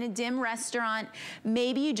 maybe in a dim restaurant.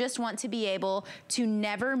 Maybe you just want to be able to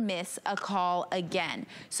never miss a call again.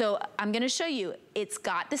 So I'm gonna show you, it's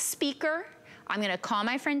got the speaker. I'm gonna call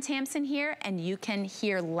my friend Tamsin here and you can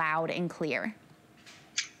hear loud and clear.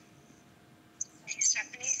 Hey,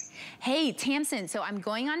 Stephanie. Hey, Tamsin, so I'm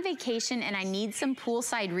going on vacation and I need some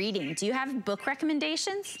poolside reading. Do you have book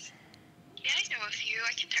recommendations? Yeah, I know a few.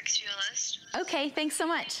 I can text you a list. Okay, thanks so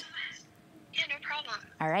much. Yeah, no problem.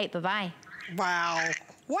 All right, bye-bye. Wow.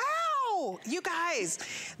 Wow, you guys,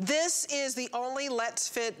 this is the only Let's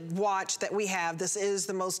Fit watch that we have. This is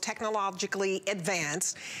the most technologically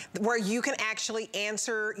advanced, where you can actually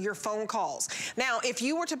answer your phone calls. Now, if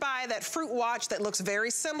you were to buy that Fruit watch that looks very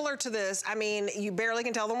similar to this, I mean, you barely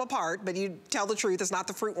can tell them apart, but you tell the truth, it's not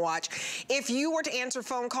the Fruit watch. If you were to answer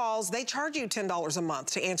phone calls, they charge you $10 a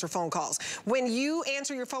month to answer phone calls. When you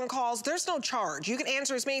answer your phone calls, there's no charge. You can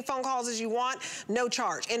answer as many phone calls as you want, no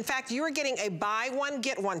charge. In fact, you are getting a buy one,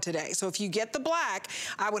 get one today. So if you get the black,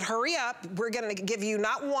 I would hurry up. We're gonna give you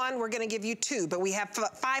not one, we're gonna give you two, but we have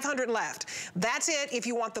 500 left. That's it if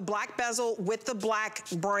you want the black bezel with the black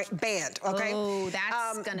band, okay? Oh,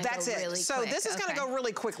 that's gonna go really quick. So this is gonna go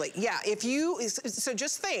really quickly. Yeah, so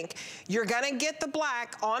just think, you're gonna get the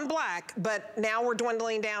black on black, but now we're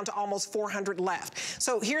dwindling down to almost 400 left.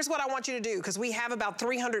 So here's what I want you to do, because we have about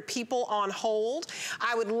 300 people on hold.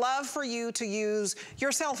 I would love for you to use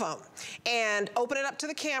your cell phone and open it up to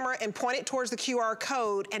the camera and point it towards the QR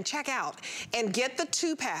code and check out and get the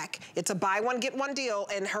 2-pack. It's a buy one, get one deal,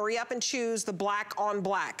 and hurry up and choose the black on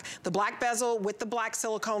black, the black bezel with the black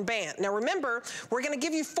silicone band. Now remember, we're gonna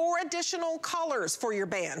give you 4 additional colors for your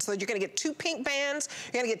band. So you're gonna get 2 pink bands,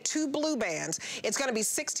 you're gonna get 2 blue bands. It's gonna be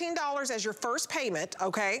 $16 as your first payment,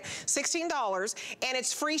 okay? $16, and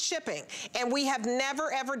it's free shipping. And we have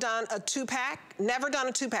never ever done a 2-pack, never done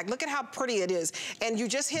a 2-pack. Look at how pretty it is. And you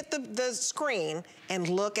just hit the screen and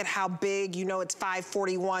look at how big, you know it's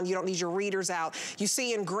 541, you don't need your readers out. You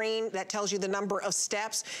see in green, that tells you the number of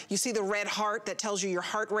steps. You see the red heart, that tells you your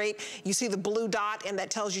heart rate. You see the blue dot, and that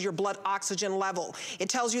tells you your blood oxygen level. It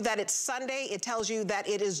tells you that it's Sunday. It tells you that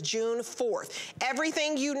it is June 4th.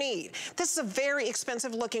 Everything you need. This is a very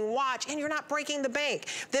expensive looking watch, and you're not breaking the bank.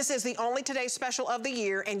 This is the only Today Special of the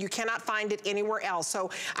year, and you cannot find it anywhere else. So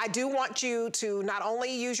I do want you to not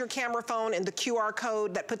only use your camera phone and the QR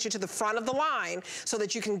code that puts you to the front of the line so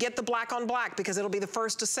that you can get the black on black, because it'll be the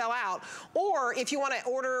first to sell out. Or if you want to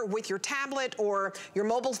order with your tablet or your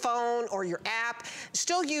mobile phone or your app,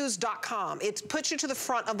 still use .com. It puts you to the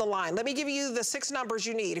front of the line. Let me give you the 6 numbers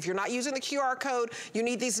you need. If you're not using the QR code, you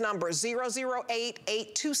need these numbers,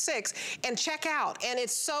 008826, and check out. And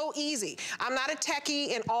it's so easy. I'm not a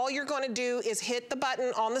techie, and all you're going to do is hit the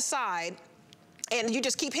button on the side, And you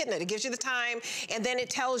just keep hitting it. It gives you the time, and then it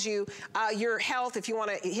tells you your health. If you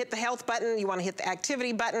want to hit the health button, you want to hit the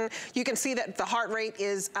activity button. You can see that the heart rate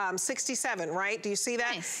is 67, right? Do you see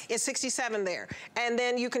that? Nice. It's 67 there. And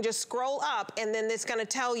then you can just scroll up, and then it's going to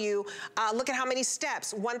tell you, look at how many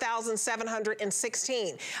steps,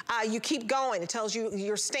 1,716. You keep going. It tells you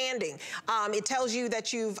you're standing. It tells you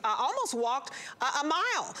that you've almost walked a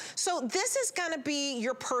mile. So this is going to be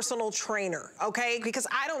your personal trainer, okay? Because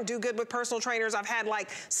I don't do good with personal trainers. I've had like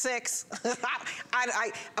 6.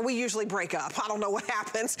 We usually break up. I don't know what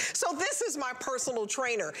happens. So this is my personal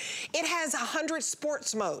trainer. It has 100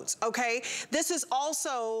 sports modes, okay? This is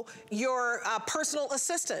also your personal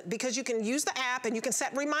assistant, because you can use the app and you can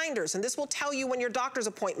set reminders, and this will tell you when your doctor's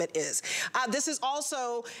appointment is. This is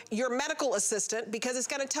also your medical assistant, because it's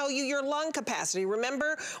going to tell you your lung capacity.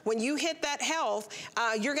 Remember, when you hit that health,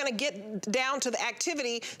 you're going to get down to the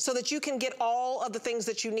activity so that you can get all of the things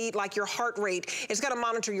that you need, like your heart rate. It's going to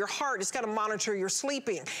monitor your heart. It's going to monitor your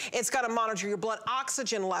sleeping. It's going to monitor your blood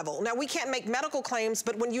oxygen level. Now, we can't make medical claims,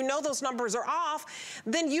 but when you know those numbers are off,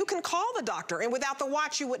 then you can call the doctor. And without the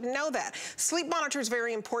watch, you wouldn't know that. Sleep monitor is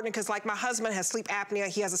very important, because like my husband has sleep apnea.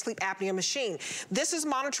 He has a sleep apnea machine. This is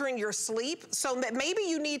monitoring your sleep, so that maybe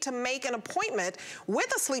you need to make an appointment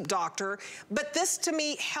with a sleep doctor, but this to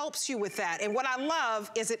me helps you with that. And what I love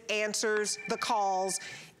is it answers the calls,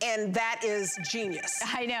 and that is genius.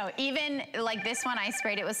 I know. Even like this one, I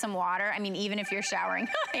sprayed it with some water. I mean, even if you're showering,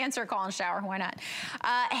 answer call and shower, why not?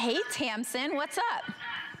 Hey, Tamsin, what's up?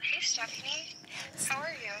 Hey, Stephanie. How are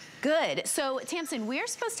you? Good. So, Tamsin, we're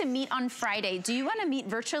supposed to meet on Friday. Do you want to meet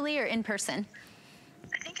virtually or in person?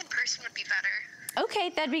 I think in person would be better. Okay,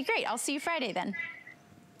 that'd be great. I'll see you Friday then.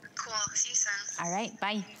 Cool. See you soon. All right,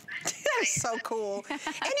 bye. That is so cool. And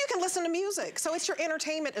you can listen to music, so it's your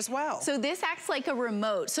entertainment as well. So this acts like a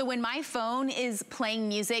remote. So when my phone is playing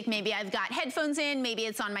music, maybe I've got headphones in, maybe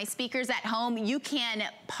it's on my speakers at home, you can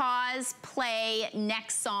pause, play,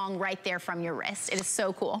 next song right there from your wrist. It is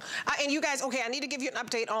so cool. And you guys, okay, I need to give you an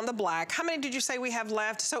update on the black. How many did you say we have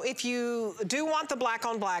left? So if you do want the black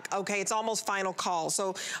on black, okay, it's almost final call.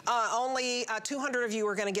 So only 200 of you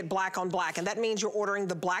are going to get black on black, and that means you're ordering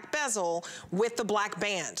the black bezel with the black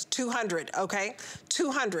band. 200, okay?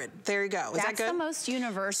 200, there you go. Is that good? That's the most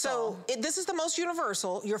universal. So this is the most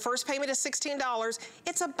universal. Your first payment is $16.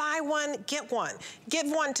 It's a buy one, get one.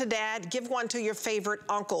 Give one to dad, give one to your favorite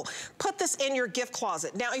uncle. Put this in your gift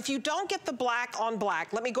closet. Now, if you don't get the black on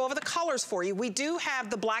black, let me go over the colors for you. We do have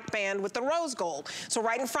the black band with the rose gold. So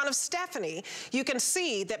right in front of Stephanie, you can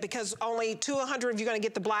see that because only 200 of you are going to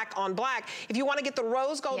get the black on black. If you want to get the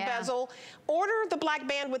rose gold bezel, order the black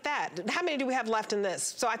band with that. How many do we have left in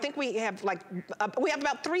this? So I think we have like, we have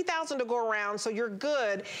about 3,000 to go around, so you're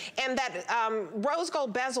good. And that rose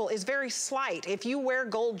gold bezel is very slight. If you wear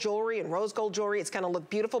gold jewelry and rose gold jewelry, it's gonna look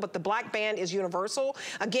beautiful, but the black band is universal.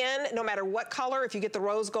 Again, no matter what color, if you get the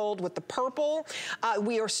rose gold with the purple,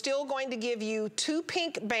 we are still going to give you 2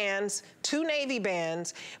 pink bands, 2 navy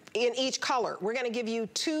bands in each color. We're gonna give you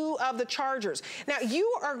 2 of the chargers. Now,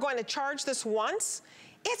 you are going to charge this once,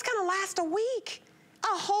 it's gonna last a week.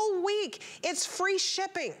 A whole week. It's free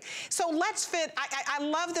shipping. So Let's Fit, I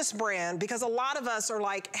love this brand because a lot of us are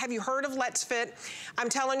like, have you heard of Let's Fit? I'm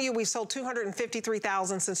telling you, we've sold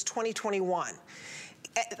 253,000 since 2021.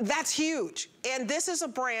 That's huge. And this is a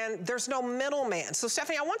brand, there's no middleman. So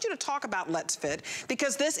Stephanie, I want you to talk about Let's Fit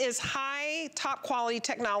because this is high, top quality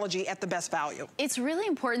technology at the best value. It's really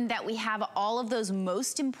important that we have all of those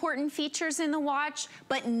most important features in the watch,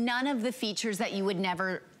 but none of the features that you would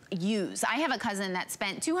never use. I have a cousin that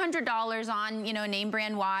spent $200 on, you know, a name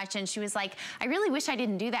brand watch, and she was like, I really wish I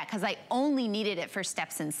didn't do that because I only needed it for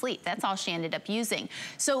steps and sleep. That's all she ended up using.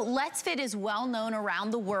 So Let's Fit is well known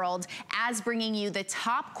around the world as bringing you the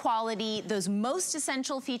top quality, those most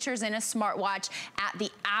essential features in a smartwatch at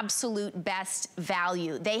the absolute best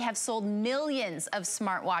value. They have sold millions of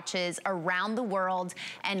smartwatches around the world,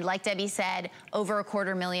 and like Debbie said, over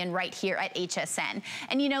 250,000 right here at HSN.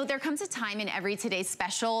 And you know, there comes a time in every Today's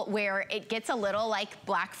Special where it gets a little like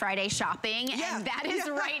Black Friday shopping, and that is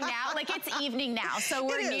right now. Like, it's evening now, so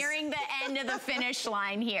we're nearing the end of the finish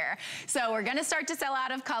line here. So we're gonna start to sell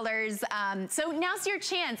out of colors. So now's your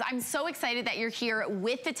chance. I'm so excited that you're here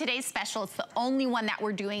with the Today's Special. It's the only one that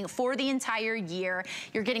we're doing for the entire year.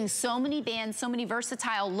 You're getting so many bands, so many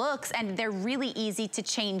versatile looks, and they're really easy to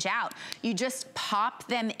change out. You just pop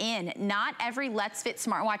them in. Not every Let's Fit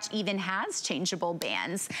smartwatch even has changeable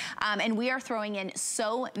bands. And we are throwing in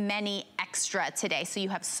so many extra today. So you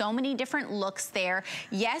have so many different looks there.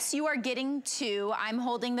 Yes, you are getting two. I'm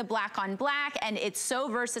holding the black on black, and it's so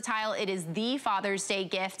versatile. It is the Father's Day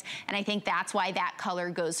gift, and I think that's why that color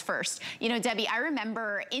goes first. You know, Debbie, I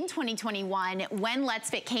remember in 2021 when Let's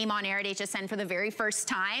Fit came on air at HSN for the very first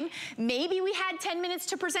time, maybe we had 10 minutes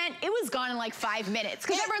to present. It was gone in like 5 minutes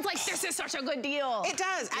because everyone's like, this is such a good deal. It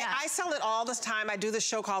does. Yeah. I sell it all this time. I do this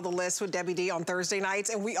show called The List with Debbie D on Thursday nights,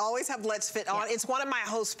 and we always have Let's Fit on. It's one of my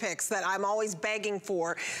host picks that I'm always begging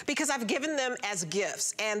for because I've given them as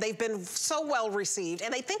gifts, and they've been so well received,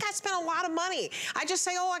 and they think I spent a lot of money. I just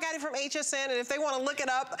say, oh, I got it from HSN, and if they want to look it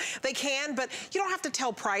up, they can, but you don't have to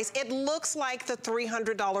tell price. It looks like the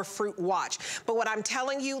 $300 fruit watch, but what I'm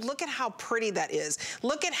telling you, look at how pretty that is.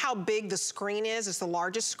 Look at how big the screen is. It's the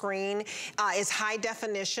largest screen. It's high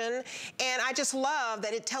definition, and I just love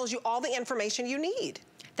that it tells you all the information you need.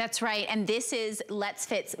 That's right, and this is Let's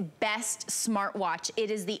Fit's best smartwatch. It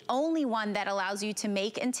is the only one that allows you to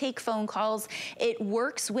make and take phone calls. It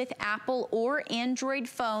works with Apple or Android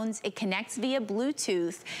phones. It connects via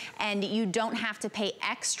Bluetooth, and you don't have to pay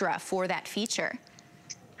extra for that feature.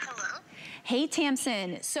 Hello. Hey,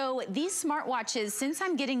 Tamsin. So these smartwatches, since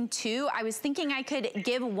I'm getting two, I was thinking I could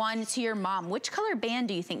give one to your mom. Which color band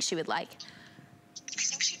do you think she would like? I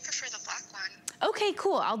think she'd prefer the black one. Okay,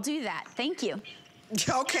 cool. I'll do that. Thank you.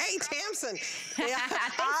 Okay, Tamsin. Yeah.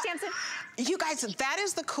 Thanks, Tamsin. You guys, that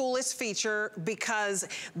is the coolest feature because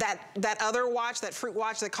that other watch, that fruit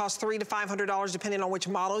watch that costs $300 to $500 depending on which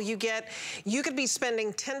model you get, you could be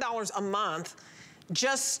spending $10 a month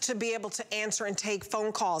just to be able to answer and take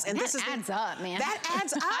phone calls. And that adds up, man. That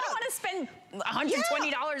adds up. I don't want to spend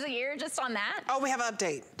 $120 a year just on that. Oh, we have an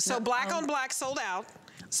update. So black on black sold out.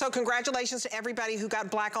 So congratulations to everybody who got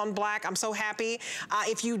black on black. I'm so happy.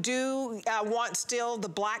 If you do want still the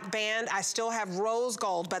black band, I still have rose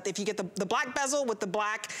gold, but if you get the black bezel with the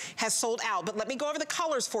black has sold out. But let me go over the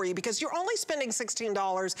colors for you because you're only spending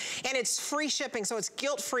 $16 and it's free shipping, so it's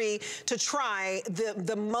guilt-free to try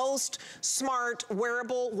the most smart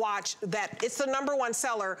wearable watch that it's the #1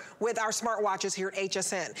 seller with our smartwatches here at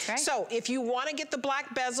HSN. Right. So if you want to get the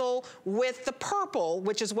black bezel with the purple,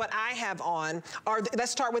 which is what I have on, or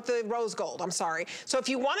let's start with the rose gold, I'm sorry. So if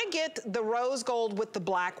you want to get the rose gold with the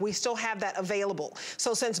black, we still have that available.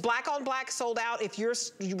 So since black on black sold out, if you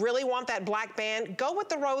really want that black band, go with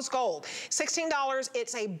the rose gold. $16,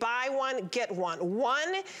 it's a buy one, get one.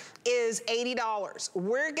 One is $80.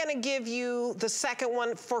 We're gonna give you the second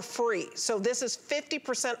one for free. So this is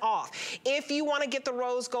 50% off. If you wanna get the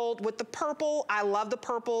rose gold with the purple, I love the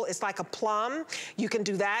purple, it's like a plum. You can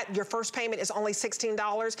do that. Your first payment is only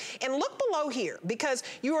 $16. And look below here, because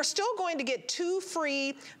you are still going to get 2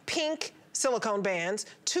 free pink silicone bands,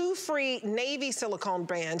 2 free navy silicone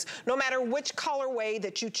bands, no matter which colorway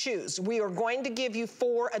that you choose. We are going to give you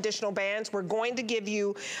 4 additional bands. We're going to give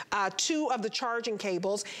you 2 of the charging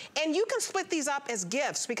cables, and you can split these up as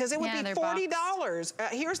gifts because it would be $40.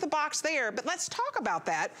 Here's the box there, but let's talk about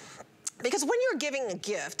that. Because when you're giving a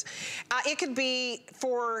gift, it could be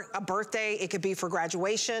for a birthday, it could be for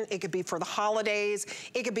graduation, it could be for the holidays,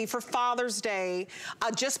 it could be for Father's Day,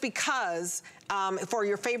 just because for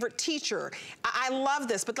your favorite teacher. I love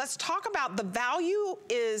this, but let's talk about the value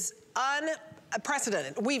is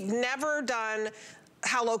unprecedented. We've never done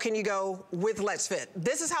how low can you go with Let's Fit.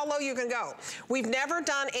 This is how low you can go. We've never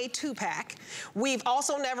done a 2-pack. We've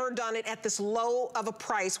also never done it at this low of a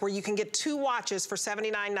price where you can get 2 watches for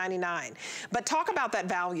 $79.99. But talk about that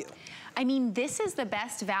value. I mean, this is the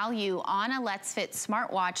best value on a Let's Fit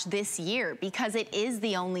smartwatch this year because it is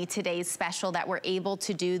the only today's special that we're able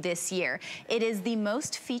to do this year. It is the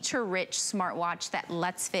most feature-rich smartwatch that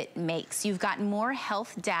Let's Fit makes. You've got more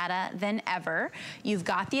health data than ever. You've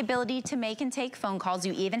got the ability to make and take phone calls.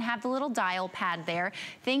 You even have the little dial pad there.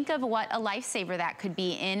 Think of what a lifesaver that could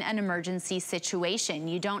be in an emergency situation.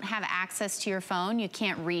 You don't have access to your phone. You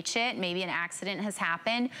can't reach it. Maybe an accident has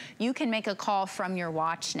happened. You can make a call from your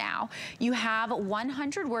watch now. You have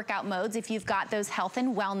 100 workout modes if you've got those health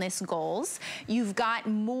and wellness goals. You've got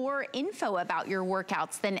more info about your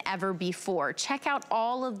workouts than ever before. Check out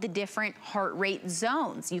all of the different heart rate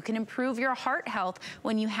zones. You can improve your heart health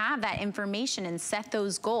when you have that information and set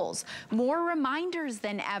those goals. More reminders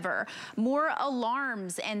than ever. More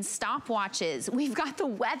alarms and stopwatches. We've got the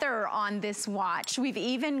weather on this watch. We've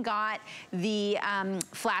even got the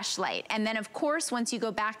flashlight. And then of course, once you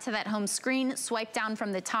go back to that home screen, swipe down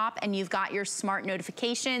from the top and and you've got your smart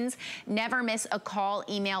notifications. Never miss a call,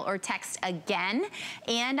 email, or text again.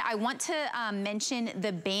 And I want to mention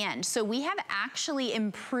the band. So we have actually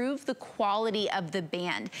improved the quality of the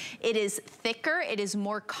band. It is thicker, it is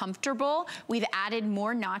more comfortable. We've added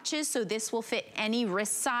more notches, so this will fit any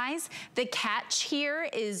wrist size. The catch here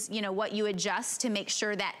is, you know, what you adjust to make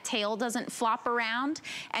sure that tail doesn't flop around.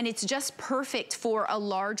 And it's just perfect for a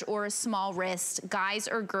large or a small wrist, guys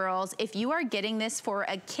or girls. If you are getting this for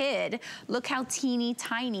a kid, look how teeny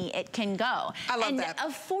tiny it can go. I love that.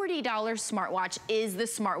 And a $40 smartwatch is the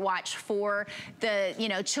smartwatch for the, you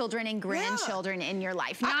know, children and grandchildren in your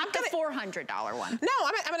life, not the $400 one. No,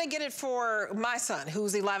 I'm gonna get it for my son,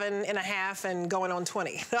 who's 11 and a half and going on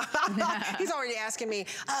 20. He's already asking me,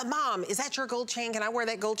 Mom, is that your gold chain? Can I wear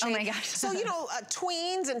that gold chain? Oh my gosh. So, you know,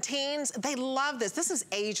 tweens and teens, they love this. This is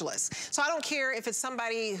ageless. So I don't care if it's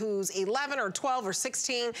somebody who's 11 or 12 or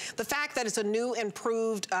 16, the fact that it's a new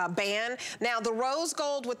improved band. Now, the rose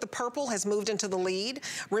gold with the purple has moved into the lead.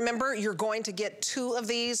 Remember, you're going to get 2 of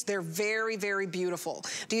these. They're very, very beautiful.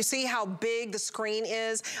 Do you see how big the screen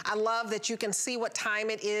is? I love that you can see what time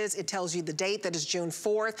it is. It tells you the date, that is June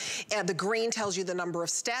 4th. The green tells you the number of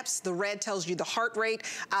steps. The red tells you the heart rate.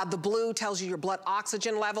 The blue tells you your blood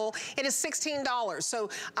oxygen level. It is $16. So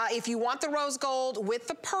if you want the rose gold with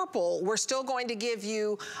the purple, we're still going to give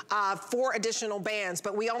you 4 additional bands,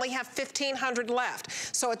 but we only have 1,500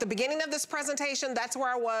 left. So at the beginning of this presentation, that's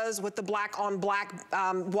where I was with the black on black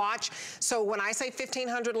watch. So when I say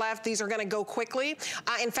 1,500 left, these are gonna go quickly.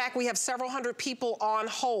 In fact, we have several hundred people on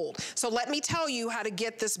hold. So let me tell you how to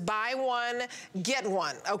get this buy one, get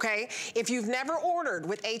one, okay? If you've never ordered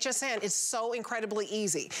with HSN, it's so incredibly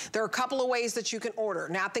easy. There are a couple of ways that you can order.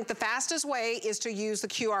 Now, I think the fastest way is to use the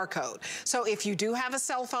QR code. So if you do have a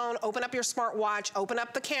cell phone, open up your smartwatch, open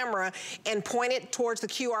up the camera, and point it towards the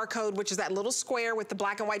QR code, which is that little square with the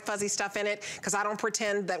black and white fuzzy stuff in it, because I don't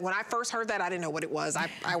pretend that when I first heard that, I didn't know what it was.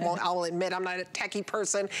 I'll admit I'm not a techie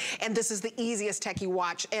person, and this is the easiest techie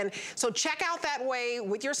watch. And so check out that way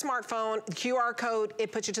with your smartphone, the QR code,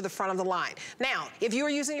 it puts you to the front of the line. Now, if you are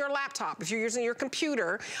using your laptop, if you're using your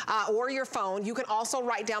computer or your phone, you can also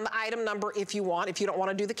write down the item number if you want, if you don't want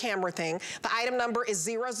to do the camera thing. The item number is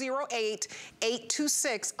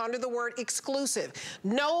 008826 under the word exclusive.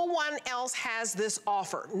 No one else has this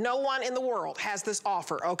offer. No one in the world has this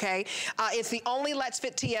offer, okay? It's the only Let's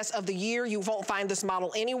Fit TS of the year. You won't find this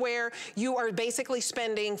model anywhere. You are basically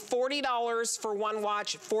spending $40 for one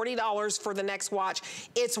watch, $40 for the next watch.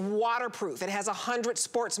 It's waterproof. It has 100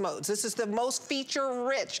 sports modes. This is the most feature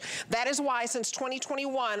rich. That is why since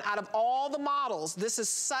 2021, out of all the models, this is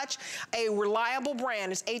such a reliable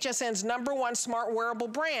brand. It's HSN's #1 smart wearable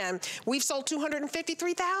brand. We've sold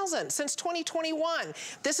 253,000 since 2021.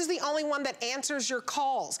 This is the only one that answers your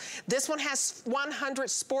calls. This one has 100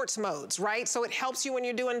 sports modes, right? So it helps you when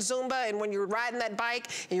you're doing Zumba and when you're riding that bike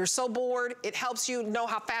and you're so bored, it helps you know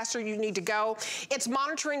how faster you need to go. It's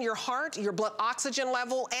monitoring your heart, your blood oxygen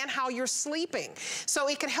level, and how you're sleeping. So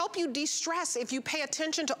it can help you de-stress if you pay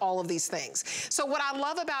attention to all of these things. So what I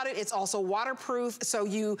love about it, it's also waterproof, so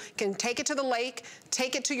you can take it to the lake,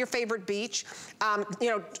 take it to your favorite beach, you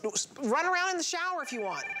know, run around in the shower if you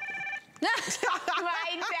want. My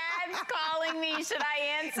dad's calling me. Should I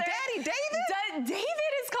answer? Daddy, David?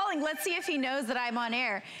 David is calling. Let's see if he knows that I'm on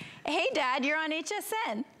air. Hey, Dad, you're on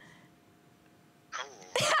HSN.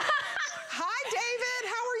 Hi, David.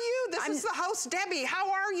 How are you? This is the host, Debbie. How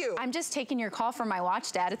are you? I'm just taking your call from my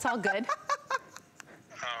watch, Dad. It's all good.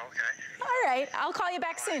 Oh, okay. All right. I'll call you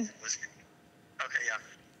back soon. Okay, yeah.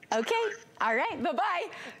 Okay. All right. Bye-bye.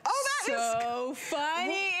 Oh, that is so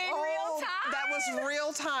funny in real time. That was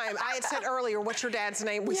real time. I had said earlier, what's your dad's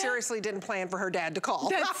name? We seriously didn't plan for her dad to call.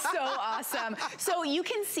 That's so awesome. So you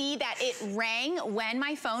can see that it rang when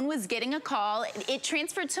my phone was getting a call. It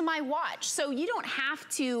transferred to my watch. So you don't have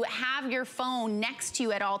to have your phone next to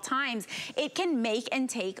you at all times. It can make and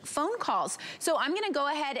take phone calls. So I'm gonna go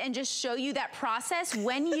ahead and just show you that process.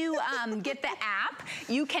 When you get the app,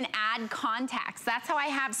 you can add contacts. That's how I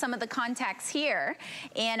have some of the contacts here.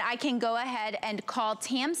 And I can go ahead and call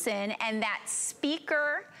Tamsin, and that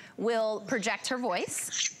speaker will project her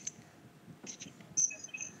voice.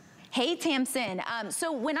 Hey, Tamsin.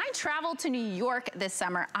 So when I travel to New York this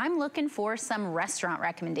summer, I'm looking for some restaurant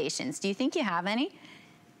recommendations. Do you think you have any?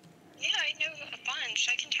 Yeah, I know a bunch.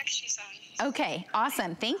 I can text you some. Okay,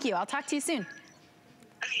 awesome. Thank you. I'll talk to you soon.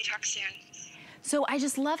 Okay, talk soon. So I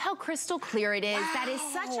just love how crystal clear it is. Wow. That is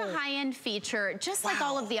such a high-end feature, just like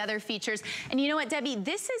all of the other features. And you know what, Debbie?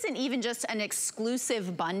 This isn't even just an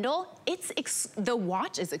exclusive bundle. The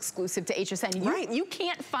watch is exclusive to HSN. You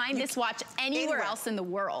can't find this watch anywhere else in the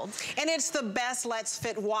world. And it's the best Let's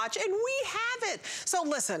Fit watch, and we have it. So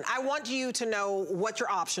listen, I want you to know what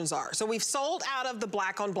your options are. So we've sold out of the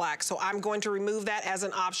black on black, so I'm going to remove that as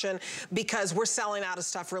an option because we're selling out of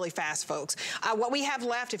stuff really fast, folks. What we have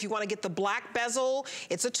left, if you want to get the black bezel,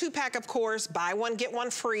 it's a 2-pack, of course. Buy one, get one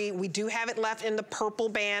free. We do have it left in the purple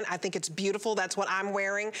band. I think it's beautiful. That's what I'm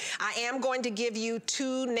wearing. I am going to give you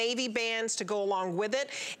 2 navy bands to go along with it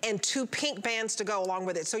and 2 pink bands to go along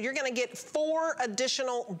with it. So you're going to get 4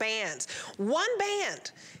 additional bands. One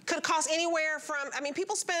band could cost anywhere from, I mean,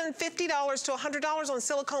 people spend $50 to $100 on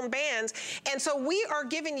silicone bands, and so we are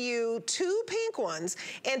giving you 2 pink ones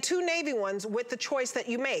and 2 navy ones with the choice that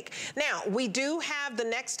you make. Now, we do have the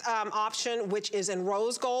next option, which is in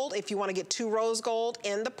rose gold. If you want to get 2 rose gold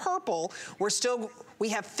in the purple, we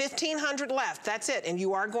have 1,500 left. That's it. And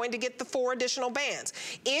you are going to get the 4 additional bands.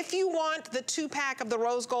 If you want the 2-pack of the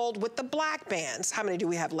rose gold with the black bands, how many do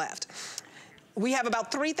we have left? We have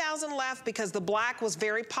about 3,000 left because the black was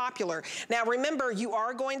very popular. Now remember, you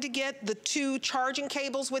are going to get the 2 charging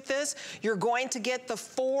cables with this. You're going to get the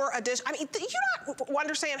 4 additional, I mean, you don't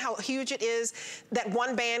understand how huge it is that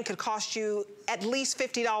one band could cost you at least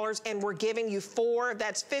 $50 and we're giving you 4.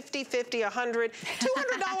 That's $50, $50, $100,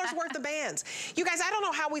 $200 worth of bands. You guys, I don't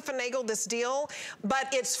know how we finagled this deal, but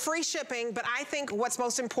it's free shipping. But I think what's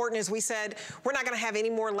most important is we said, we're not gonna have any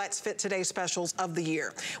more Let's Fit Today specials of the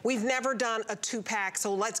year. We've never done a 2-pack,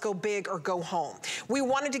 so let's go big or go home. We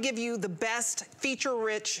wanted to give you the best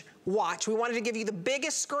feature-rich watch. We wanted to give you the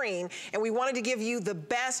biggest screen, and we wanted to give you the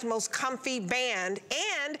best, most comfy band,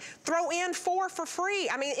 and throw in 4 for free.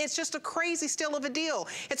 I mean, it's just a crazy steal of a deal.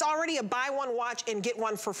 It's already a buy one watch and get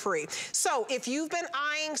one for free. So if you've been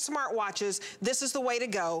eyeing smartwatches, this is the way to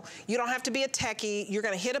go. You don't have to be a techie. You're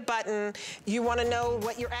gonna hit a button. You wanna know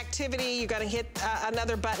what your activity, you're gonna hit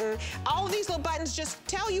another button. All of these little buttons just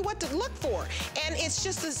tell you what to look for. And it's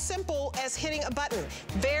just as simple as hitting a button.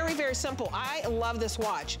 Very, very simple. I love this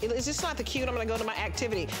watch. It's just not the cute. I'm gonna go to my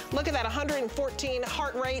activity. Look at that, 114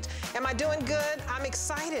 heart rate. Am I doing good? I'm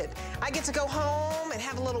excited. I get to go home and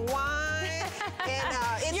have a little wine.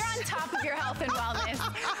 And you're on top of your health and wellness.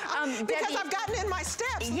 Because Debbie, I've gotten in my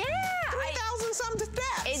steps. Yeah. 3,000 something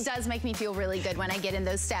steps. It does make me feel really good when I get in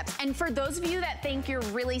those steps. And for those of you that think you're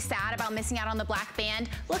really sad about missing out on the black band,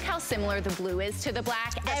 look how similar the blue is to the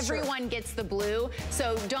black. Everyone gets the blue,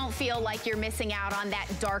 so don't feel like you're missing out on that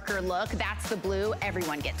darker look. That's the blue.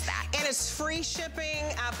 Everyone gets that. And it's free shipping.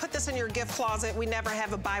 Put this in your gift closet. We never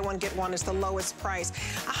have a buy one, get one. It's the lowest price.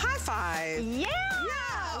 A high five. Yeah.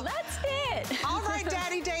 Let's fit. All right,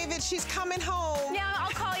 Daddy David, she's coming home. Yeah, I'll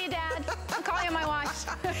call you, Dad. I'll call you on my watch.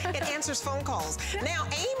 It answers phone calls. Now,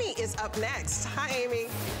 Amy is up next. Hi, Amy.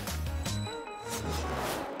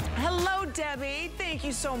 Hello, Debbie. Thank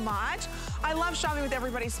you so much. I love shopping with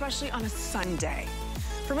everybody, especially on a Sunday.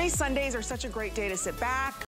 For me, Sundays are such a great day to sit back,